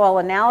 soil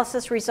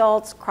analysis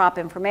results, crop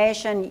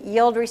information,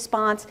 yield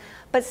response.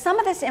 But some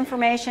of this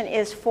information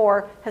is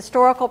for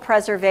historical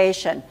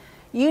preservation.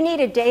 You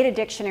need a data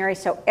dictionary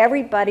so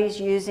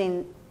everybody's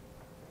using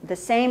the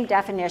same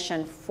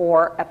definition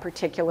for a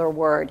particular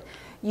word.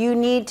 You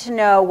need to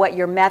know what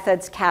your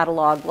methods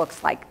catalog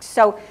looks like.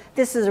 So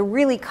this is a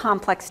really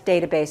complex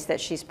database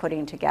that she's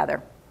putting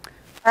together.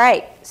 All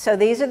right, so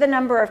these are the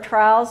number of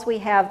trials we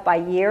have by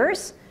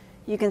years.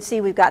 You can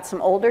see we've got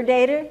some older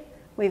data,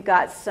 we've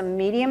got some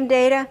medium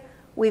data,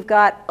 we've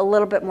got a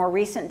little bit more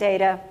recent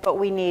data, but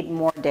we need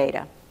more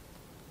data.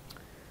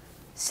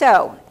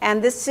 So,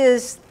 and this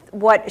is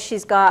what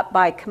she's got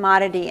by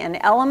commodity and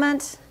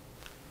element.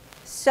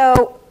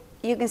 So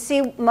you can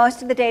see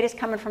most of the data is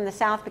coming from the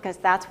south because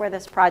that's where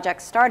this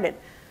project started.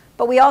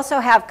 But we also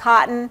have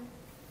cotton,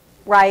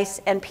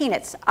 rice, and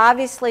peanuts.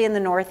 Obviously in the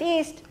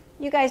northeast,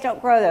 you guys don't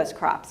grow those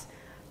crops.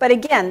 But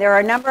again, there are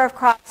a number of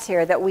crops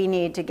here that we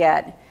need to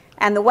get.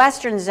 And the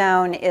western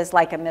zone is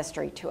like a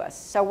mystery to us.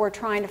 So we're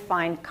trying to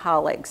find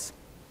colleagues.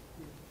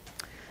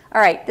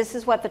 All right, this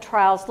is what the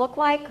trials look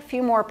like. A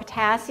few more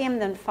potassium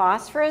than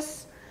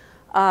phosphorus.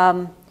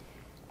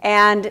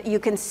 And you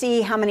can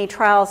see how many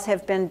trials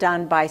have been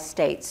done by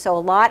state. So a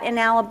lot in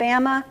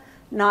Alabama,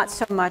 not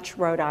so much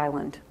Rhode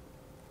Island.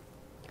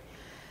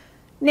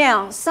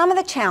 Now, some of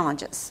the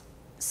challenges.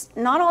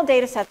 Not all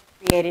data sets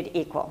are created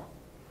equal.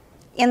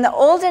 In the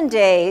olden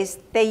days,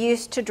 they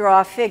used to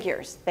draw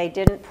figures. They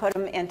didn't put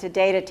them into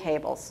data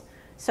tables.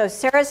 So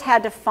Sarah's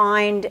had to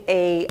find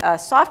a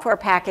software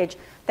package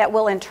that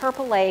will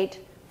interpolate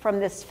from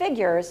these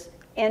figures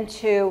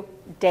into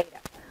data.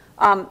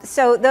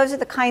 So those are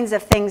the kinds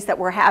of things that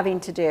we're having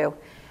to do.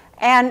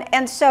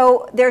 And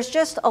so there's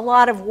just a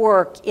lot of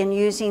work in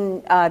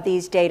using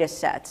these data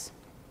sets.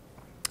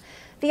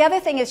 The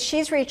other thing is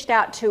she's reached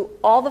out to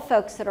all the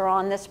folks that are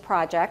on this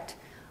project.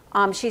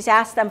 She's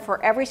asked them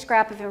for every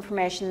scrap of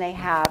information they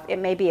have. It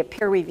may be a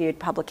peer-reviewed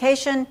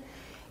publication.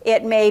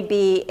 It may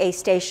be a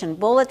station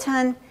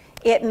bulletin.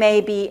 It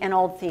may be an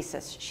old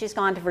thesis. She's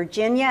gone to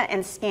Virginia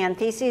and scanned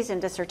theses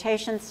and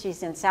dissertations.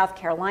 She's in South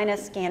Carolina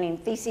scanning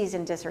theses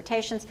and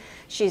dissertations.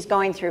 She's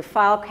going through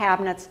file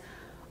cabinets.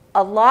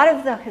 A lot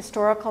of the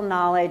historical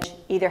knowledge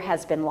either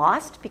has been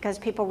lost because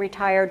people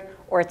retired,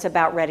 or it's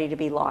about ready to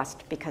be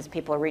lost because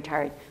people are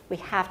retired. We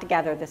have to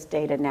gather this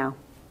data now.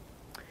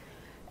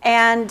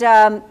 And,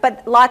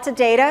 but lots of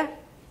data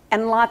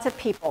and lots of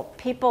people.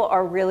 People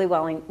are really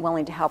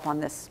willing to help on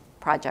this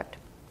project.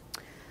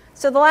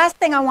 So the last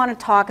thing I want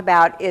to talk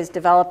about is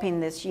developing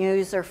this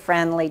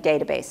user-friendly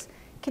database.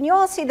 Can you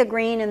all see the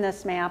green in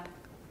this map?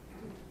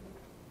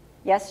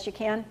 Yes, you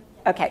can?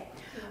 Okay.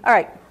 All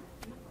right.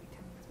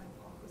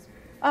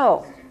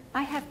 Oh,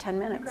 I have 10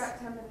 minutes. You've got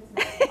 10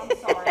 minutes now. I'm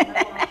sorry. I'm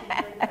not watching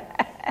very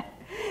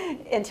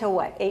fast. Until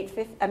what?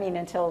 8:50? I mean,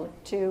 until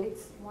 2?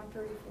 It's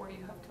 1:34.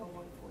 You have till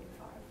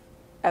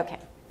 1:45. Okay.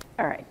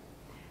 All right.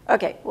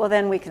 Okay. Well,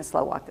 then we can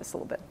slow walk this a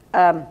little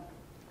bit.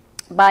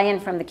 Buy-in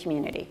from the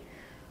community.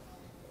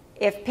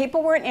 If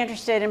people weren't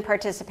interested in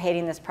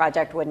participating, this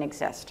project wouldn't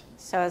exist.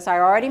 So as I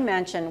already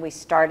mentioned, we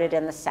started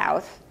in the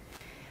South.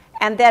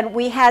 And then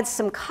we had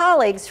some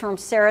colleagues from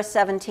Sarah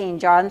 17,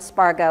 John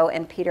Spargo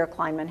and Peter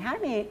Kleinman. How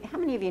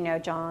many of you know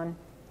John?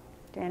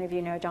 Do any of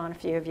you know John? A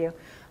few of you?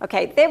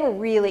 Okay, they were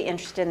really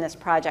interested in this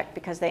project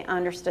because they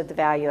understood the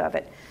value of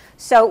it.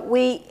 So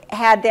we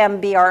had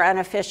them be our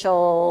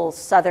unofficial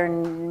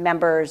Southern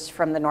members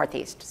from the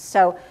Northeast.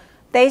 So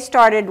they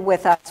started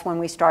with us when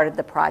we started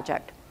the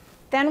project.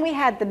 Then we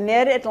had the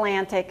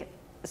Mid-Atlantic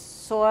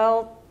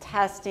Soil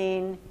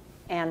Testing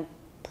and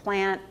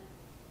Plant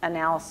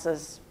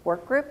Analysis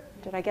Work Group.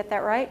 Did I get that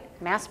right?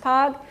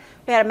 MASPOG.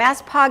 We had a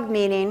MASPOG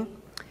meeting,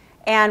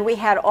 and we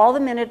had all the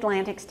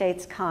Mid-Atlantic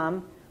states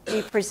come.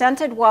 We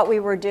presented what we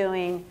were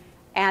doing,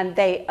 and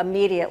they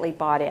immediately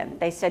bought in.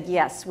 They said,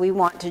 yes, we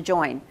want to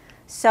join.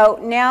 So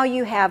now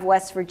you have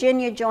West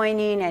Virginia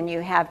joining, and you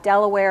have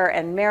Delaware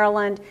and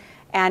Maryland,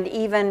 and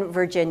even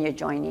Virginia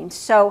joining.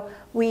 So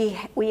we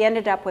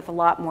ended up with a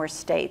lot more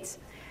states.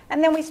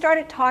 And then we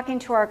started talking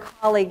to our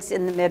colleagues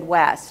in the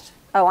Midwest.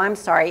 Oh, I'm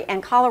sorry,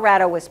 and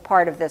Colorado was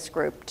part of this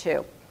group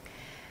too,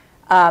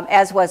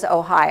 as was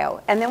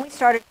Ohio. And then we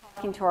started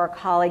talking to our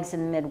colleagues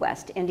in the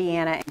Midwest,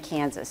 Indiana and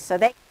Kansas. So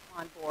they came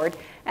on board.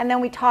 And then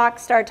we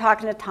started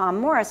talking to Tom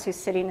Morris, who's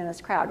sitting in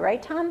this crowd.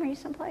 Right, Tom? Are you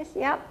someplace?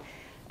 Yep.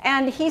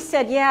 And he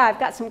said, yeah, I've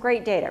got some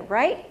great data,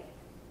 right?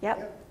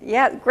 Yep.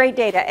 Yeah, great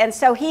data. And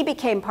so he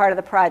became part of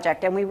the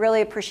project, and we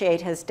really appreciate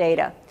his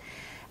data.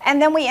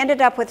 And then we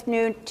ended up with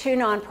two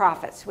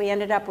nonprofits. We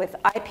ended up with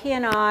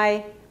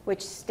IPNI,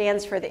 which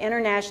stands for the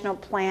International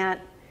Plant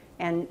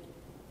and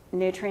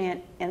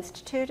Nutrient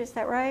Institute, is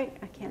that right?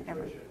 I can't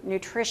remember.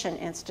 Nutrition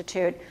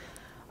Institute.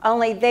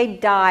 Only they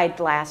died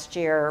last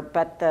year,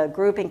 but the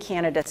group in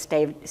Canada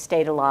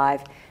stayed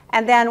alive.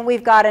 And then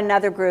we've got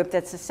another group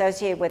that's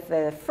associated with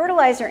the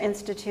Fertilizer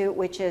Institute,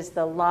 which is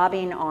the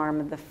lobbying arm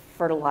of the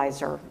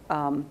fertilizer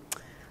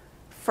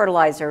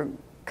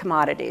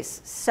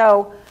commodities.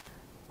 So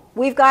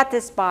we've got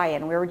this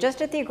buy-in. We were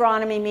just at the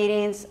agronomy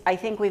meetings. I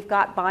think we've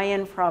got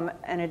buy-in from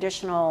an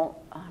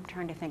additional, I'm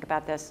trying to think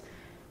about this,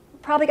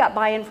 probably got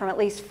buy-in from at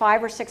least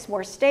 5 or 6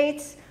 more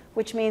states,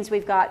 which means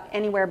we've got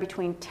anywhere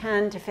between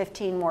 10 to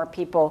 15 more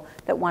people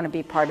that want to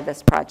be part of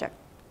this project.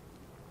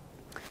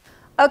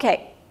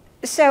 Okay,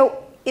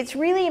 so it's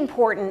really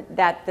important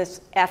that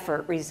this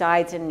effort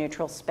resides in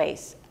neutral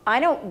space. I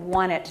don't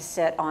want it to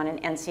sit on an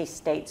NC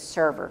State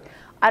server.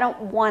 I don't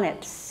want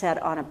it to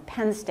sit on a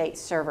Penn State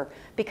server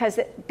because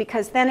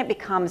then it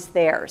becomes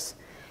theirs.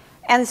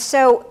 And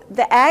so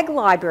the Ag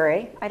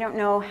Library, I don't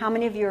know how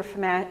many of you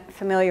are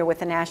familiar with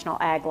the National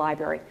Ag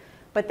Library,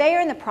 but they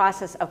are in the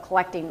process of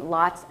collecting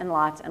lots and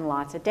lots and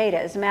lots of data.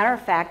 As a matter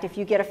of fact, if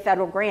you get a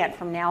federal grant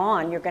from now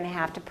on, you're going to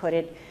have to put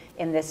it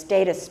in this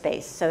data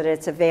space so that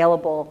it's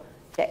available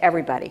to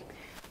everybody.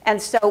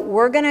 And so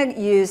we're going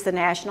to use the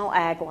National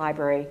Ag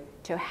Library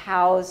to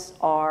house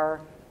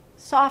our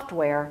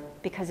software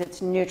because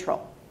it's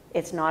neutral.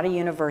 It's not a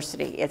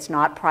university. It's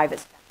not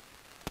private.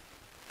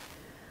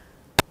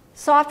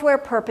 Software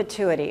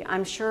perpetuity.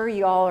 I'm sure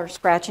you all are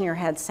scratching your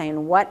heads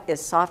saying, what is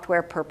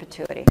software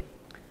perpetuity?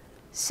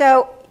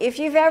 So if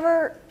you've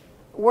ever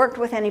worked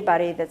with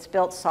anybody that's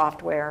built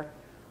software,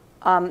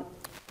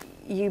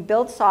 you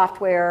build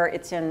software,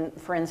 it's in,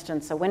 for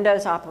instance, a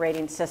Windows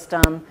operating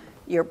system,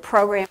 your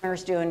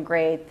programmer's doing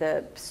great,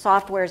 the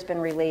software's been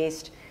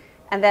released,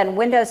 and then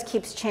Windows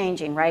keeps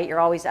changing, right? You're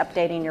always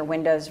updating your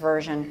Windows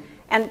version.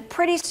 And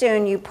pretty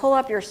soon you pull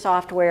up your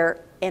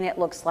software and it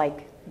looks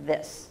like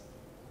this.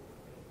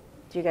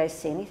 Do you guys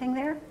see anything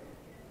there?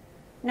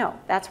 No,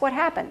 that's what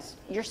happens.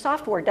 Your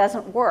software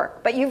doesn't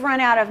work, but you've run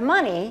out of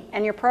money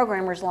and your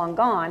programmer's long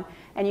gone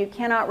and you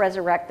cannot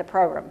resurrect the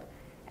program.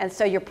 And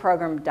so your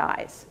program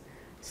dies.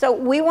 So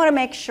we want to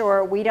make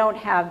sure we don't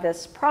have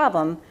this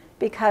problem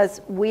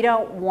because we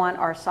don't want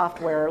our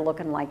software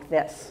looking like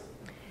this.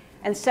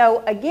 And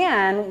so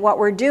again, what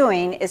we're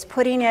doing is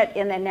putting it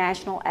in the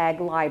National Ag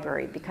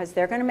Library because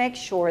they're going to make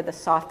sure the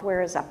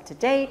software is up to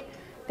date.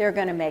 They're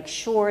going to make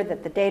sure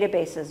that the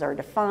databases are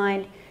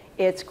defined.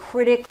 It's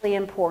critically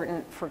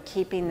important for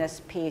keeping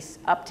this piece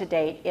up to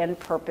date in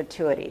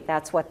perpetuity.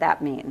 That's what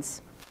that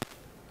means.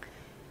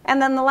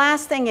 And then the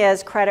last thing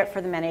is credit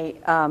for the many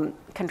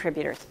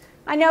contributors.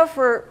 I know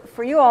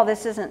for you all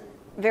this isn't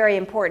very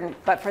important,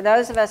 but for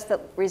those of us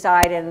that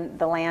reside in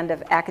the land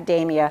of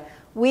academia,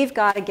 we've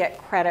got to get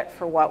credit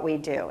for what we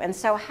do. And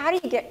so how do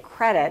you get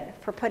credit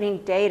for putting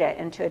data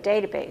into a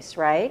database,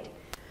 right?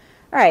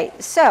 All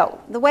right,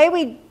 so the way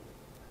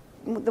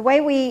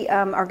we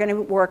are going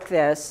to work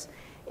this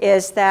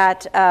is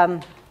that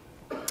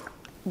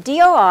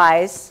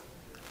DOIs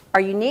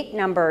are unique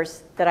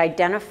numbers that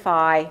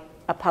identify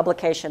a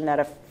publication that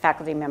a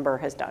faculty member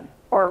has done,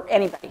 or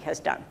anybody has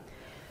done.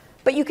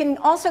 But you can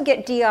also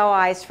get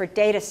DOIs for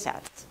data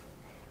sets.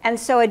 And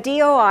so a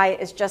DOI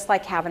is just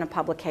like having a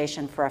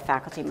publication for a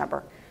faculty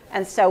member.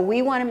 And so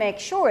we want to make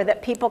sure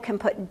that people can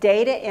put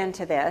data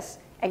into this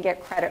and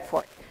get credit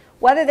for it.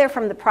 Whether they're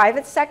from the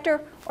private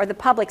sector or the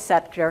public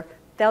sector,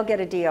 they'll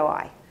get a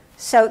DOI.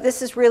 So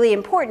this is really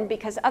important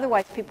because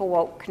otherwise people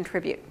won't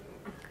contribute.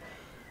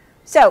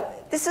 So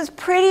this is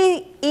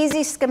pretty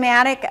easy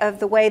schematic of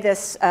the way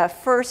this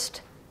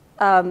first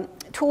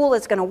tool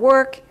is going to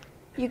work.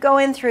 You go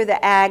in through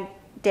the Ag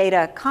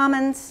Data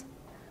Commons,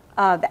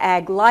 the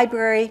Ag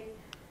Library,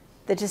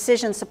 the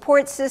Decision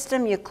Support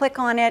System. You click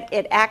on it.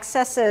 It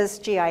accesses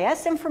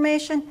GIS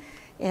information.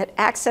 It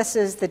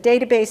accesses the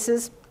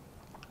databases.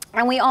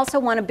 And we also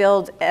want to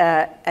build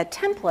a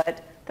template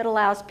that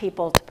allows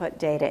people to put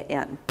data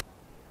in.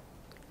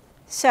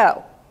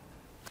 So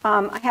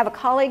I have a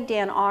colleague,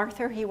 Dan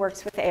Arthur. He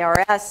works with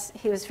ARS.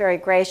 He was very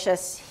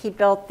gracious. He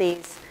built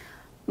these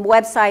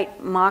website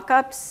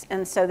mock-ups,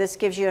 and so this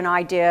gives you an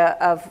idea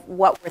of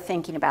what we're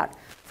thinking about.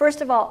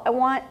 First of all, I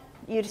want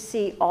you to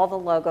see all the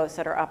logos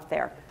that are up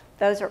there.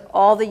 Those are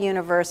all the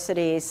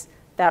universities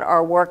that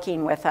are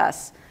working with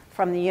us.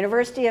 From the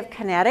University of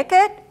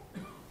Connecticut,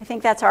 I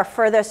think that's our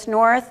furthest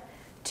north,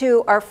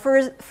 to our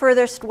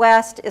furthest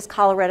west is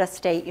Colorado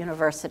State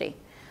University.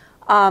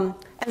 And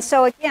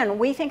so again,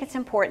 we think it's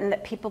important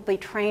that people be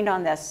trained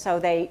on this so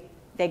they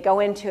go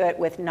into it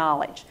with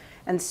knowledge.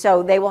 And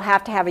so they will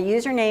have to have a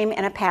username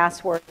and a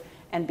password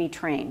and be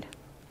trained.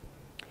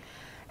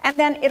 And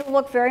then it'll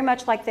look very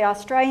much like the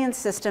Australian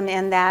system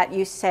in that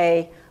you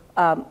say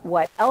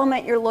what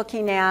element you're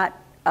looking at,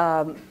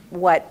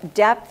 what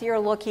depth you're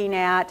looking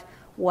at,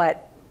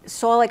 what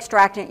soil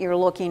extractant you're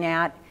looking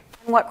at,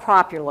 and what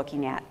crop you're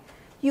looking at.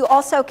 You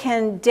also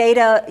can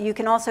you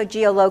can also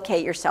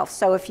geolocate yourself.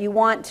 So if you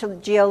want to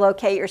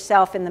geolocate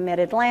yourself in the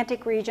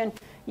Mid-Atlantic region,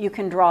 you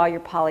can draw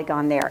your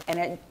polygon there, and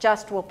it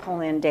just will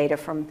pull in data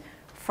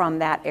from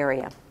that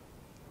area.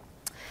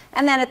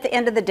 And then at the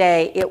end of the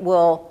day, it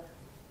will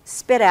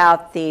spit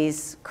out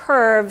these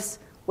curves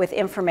with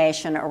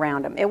information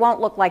around them. It won't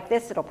look like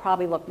this. It'll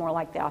probably look more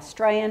like the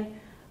Australian,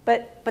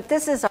 but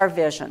this is our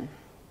vision.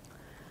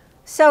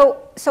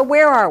 So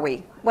where are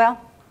we? Well,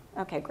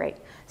 okay, great.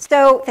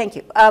 So thank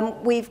you.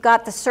 We've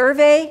got the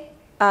survey.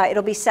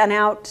 It'll be sent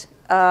out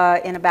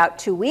in about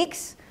 2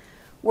 weeks.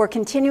 We're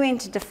continuing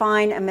to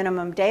define a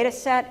minimum data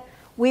set.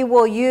 We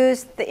will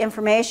use the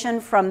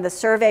information from the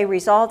survey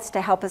results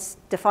to help us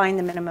define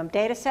the minimum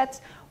data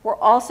sets. We're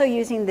also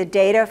using the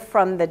data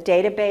from the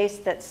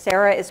database that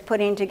Sarah is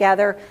putting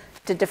together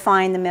to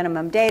define the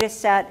minimum data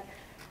set.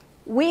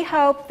 We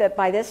hope that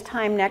by this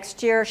time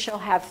next year, she'll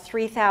have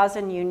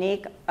 3,000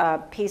 unique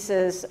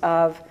pieces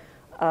of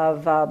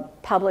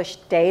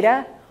published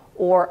data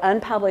or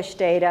unpublished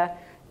data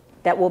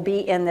that will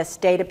be in this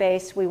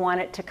database. We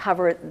want it to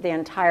cover the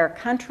entire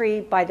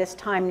country by this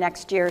time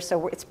next year,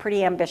 so it's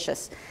pretty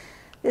ambitious.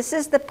 This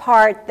is the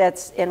part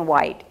that's in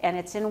white, and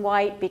it's in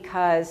white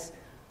because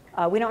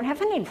we don't have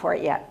funding for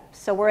it yet.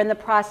 So we're in the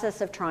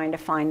process of trying to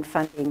find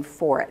funding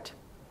for it.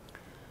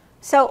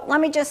 So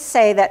let me just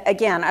say that,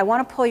 again, I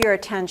want to pull your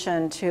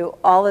attention to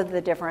all of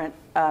the different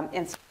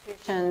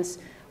institutions,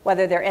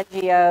 whether they're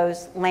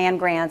NGOs, land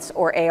grants,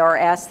 or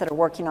ARS that are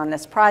working on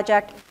this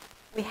project.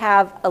 We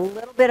have a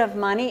little bit of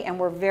money, and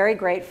we're very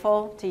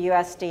grateful to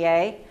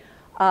USDA.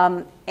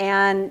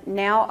 And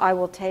now I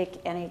will take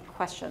any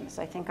questions.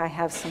 I think I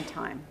have some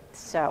time.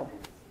 So,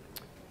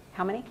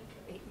 how many?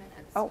 8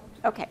 minutes. Oh,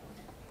 okay,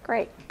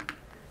 great.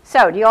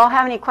 So, do you all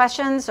have any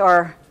questions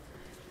or?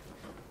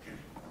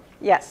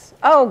 Yes.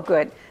 Oh,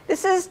 good.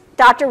 This is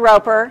Dr.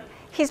 Roper.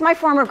 He's my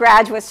former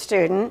graduate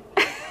student.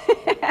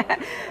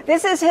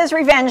 This is his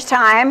revenge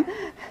time.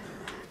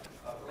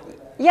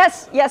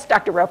 Yes, yes,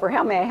 Dr. Roper,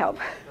 how may I help?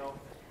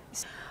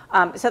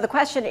 So the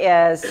question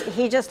is,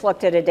 he just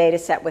looked at a data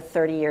set with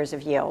 30 years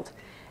of yield.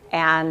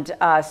 And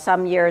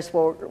some years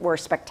were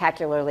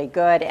spectacularly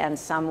good, and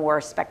some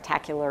were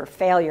spectacular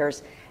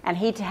failures. And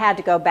he had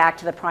to go back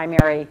to the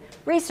primary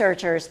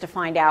researchers to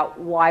find out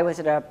why was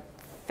it a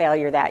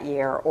failure that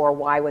year, or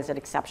why was it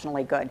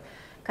exceptionally good.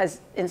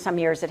 Because in some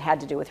years it had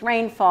to do with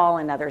rainfall,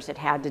 and others it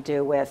had to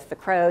do with the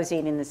crows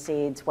eating the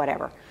seeds,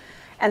 whatever.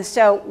 And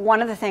so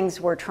one of the things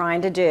we're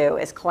trying to do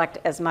is collect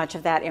as much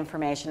of that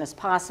information as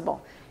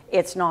possible.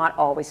 It's not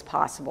always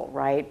possible,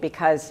 right?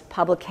 Because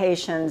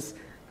publications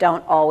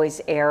don't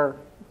always air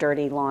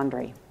dirty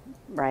laundry,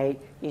 right?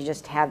 You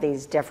just have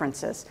these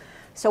differences.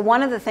 So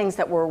one of the things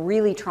that we're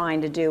really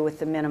trying to do with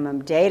the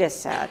minimum data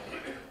set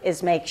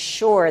is make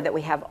sure that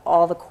we have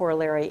all the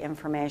corollary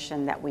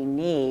information that we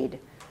need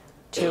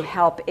to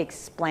help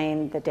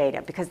explain the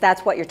data, because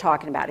that's what you're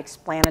talking about,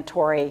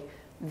 explanatory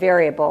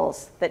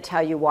variables that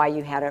tell you why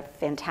you had a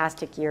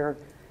fantastic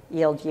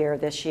yield year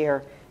this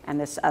year, and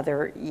this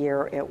other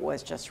year it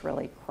was just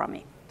really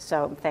crummy.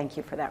 So thank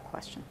you for that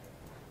question.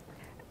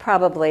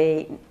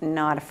 Probably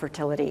not a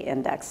fertility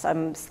index.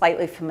 I'm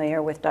slightly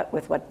familiar with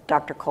what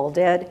Dr. Cole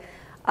did.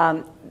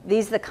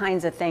 These are the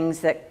kinds of things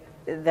that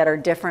are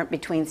different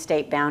between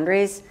state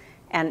boundaries,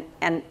 and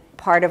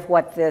part of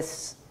what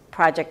this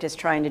project is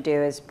trying to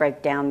do is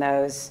break down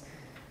those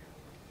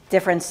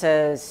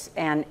differences,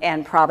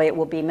 and probably it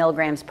will be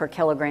milligrams per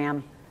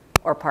kilogram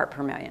or part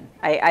per million.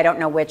 I don't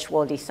know which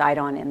we'll decide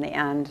on in the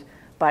end,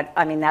 but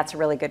I mean, that's a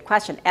really good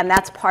question. And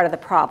that's part of the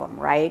problem,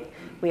 right?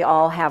 We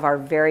all have our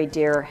very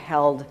dear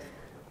held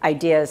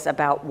ideas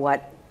about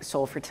what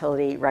soil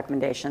fertility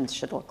recommendations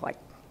should look like.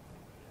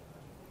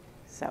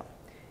 So,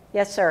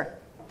 yes, sir.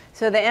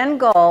 So the end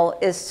goal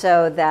is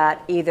so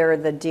that either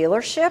the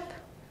dealership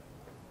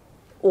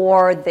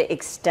or the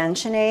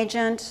extension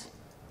agent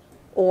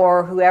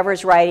or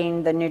whoever's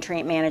writing the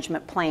nutrient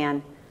management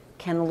plan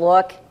can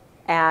look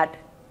at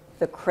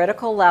the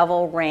critical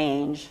level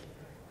range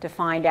to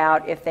find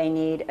out if they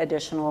need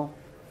additional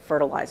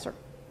fertilizer.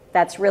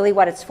 That's really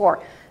what it's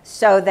for.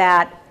 So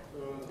that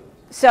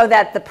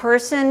the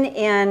person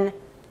in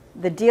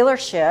the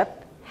dealership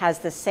has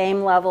the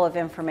same level of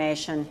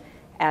information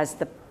as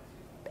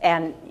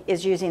and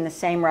is using the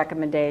same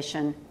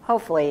recommendation,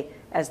 hopefully,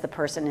 as the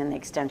person in the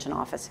extension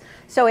office.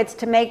 So it's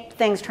to make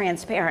things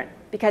transparent,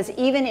 because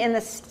even in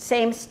the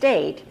same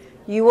state,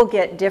 you will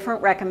get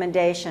different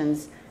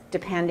recommendations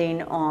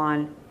depending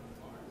on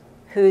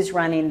who's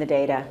running the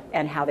data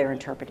and how they're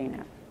interpreting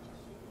it.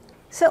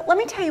 So let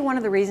me tell you one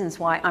of the reasons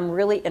why I'm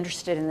really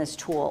interested in this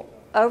tool.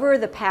 Over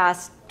the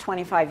past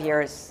 25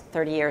 years,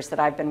 30 years that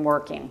I've been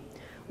working,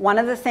 one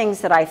of the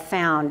things that I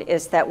found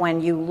is that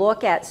when you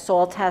look at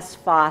soil test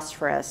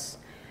phosphorus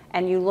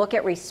and you look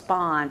at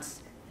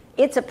response,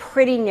 it's a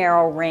pretty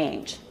narrow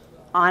range.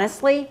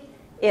 Honestly,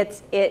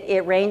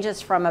 it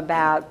ranges from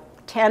about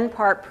 10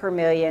 part per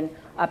million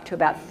up to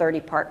about 30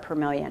 part per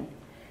million.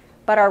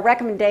 But our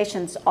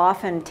recommendations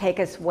often take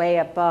us way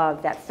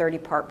above that 30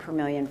 part per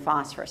million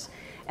phosphorus.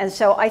 And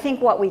so I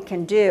think what we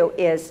can do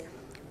is,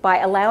 by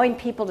allowing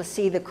people to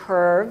see the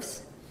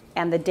curves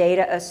and the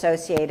data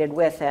associated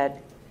with it,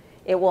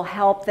 it will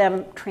help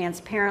them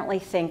transparently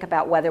think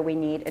about whether we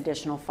need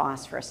additional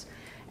phosphorus.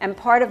 And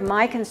part of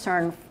my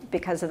concern,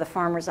 because of the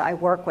farmers I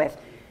work with,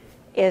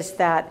 is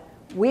that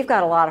we've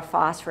got a lot of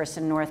phosphorus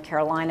in North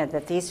Carolina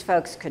that these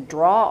folks could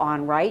draw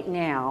on right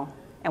now,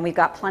 and we've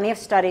got plenty of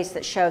studies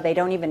that show they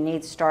don't even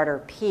need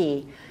starter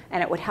P,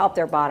 and it would help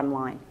their bottom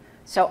line.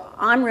 So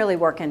I'm really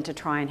working to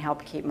try and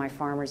help keep my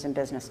farmers in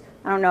business.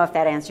 I don't know if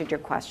that answered your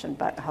question,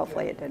 but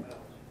hopefully it did.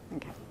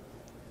 Okay.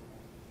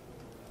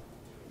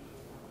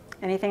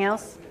 Anything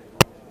else?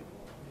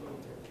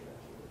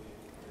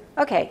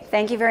 Okay,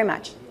 thank you very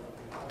much.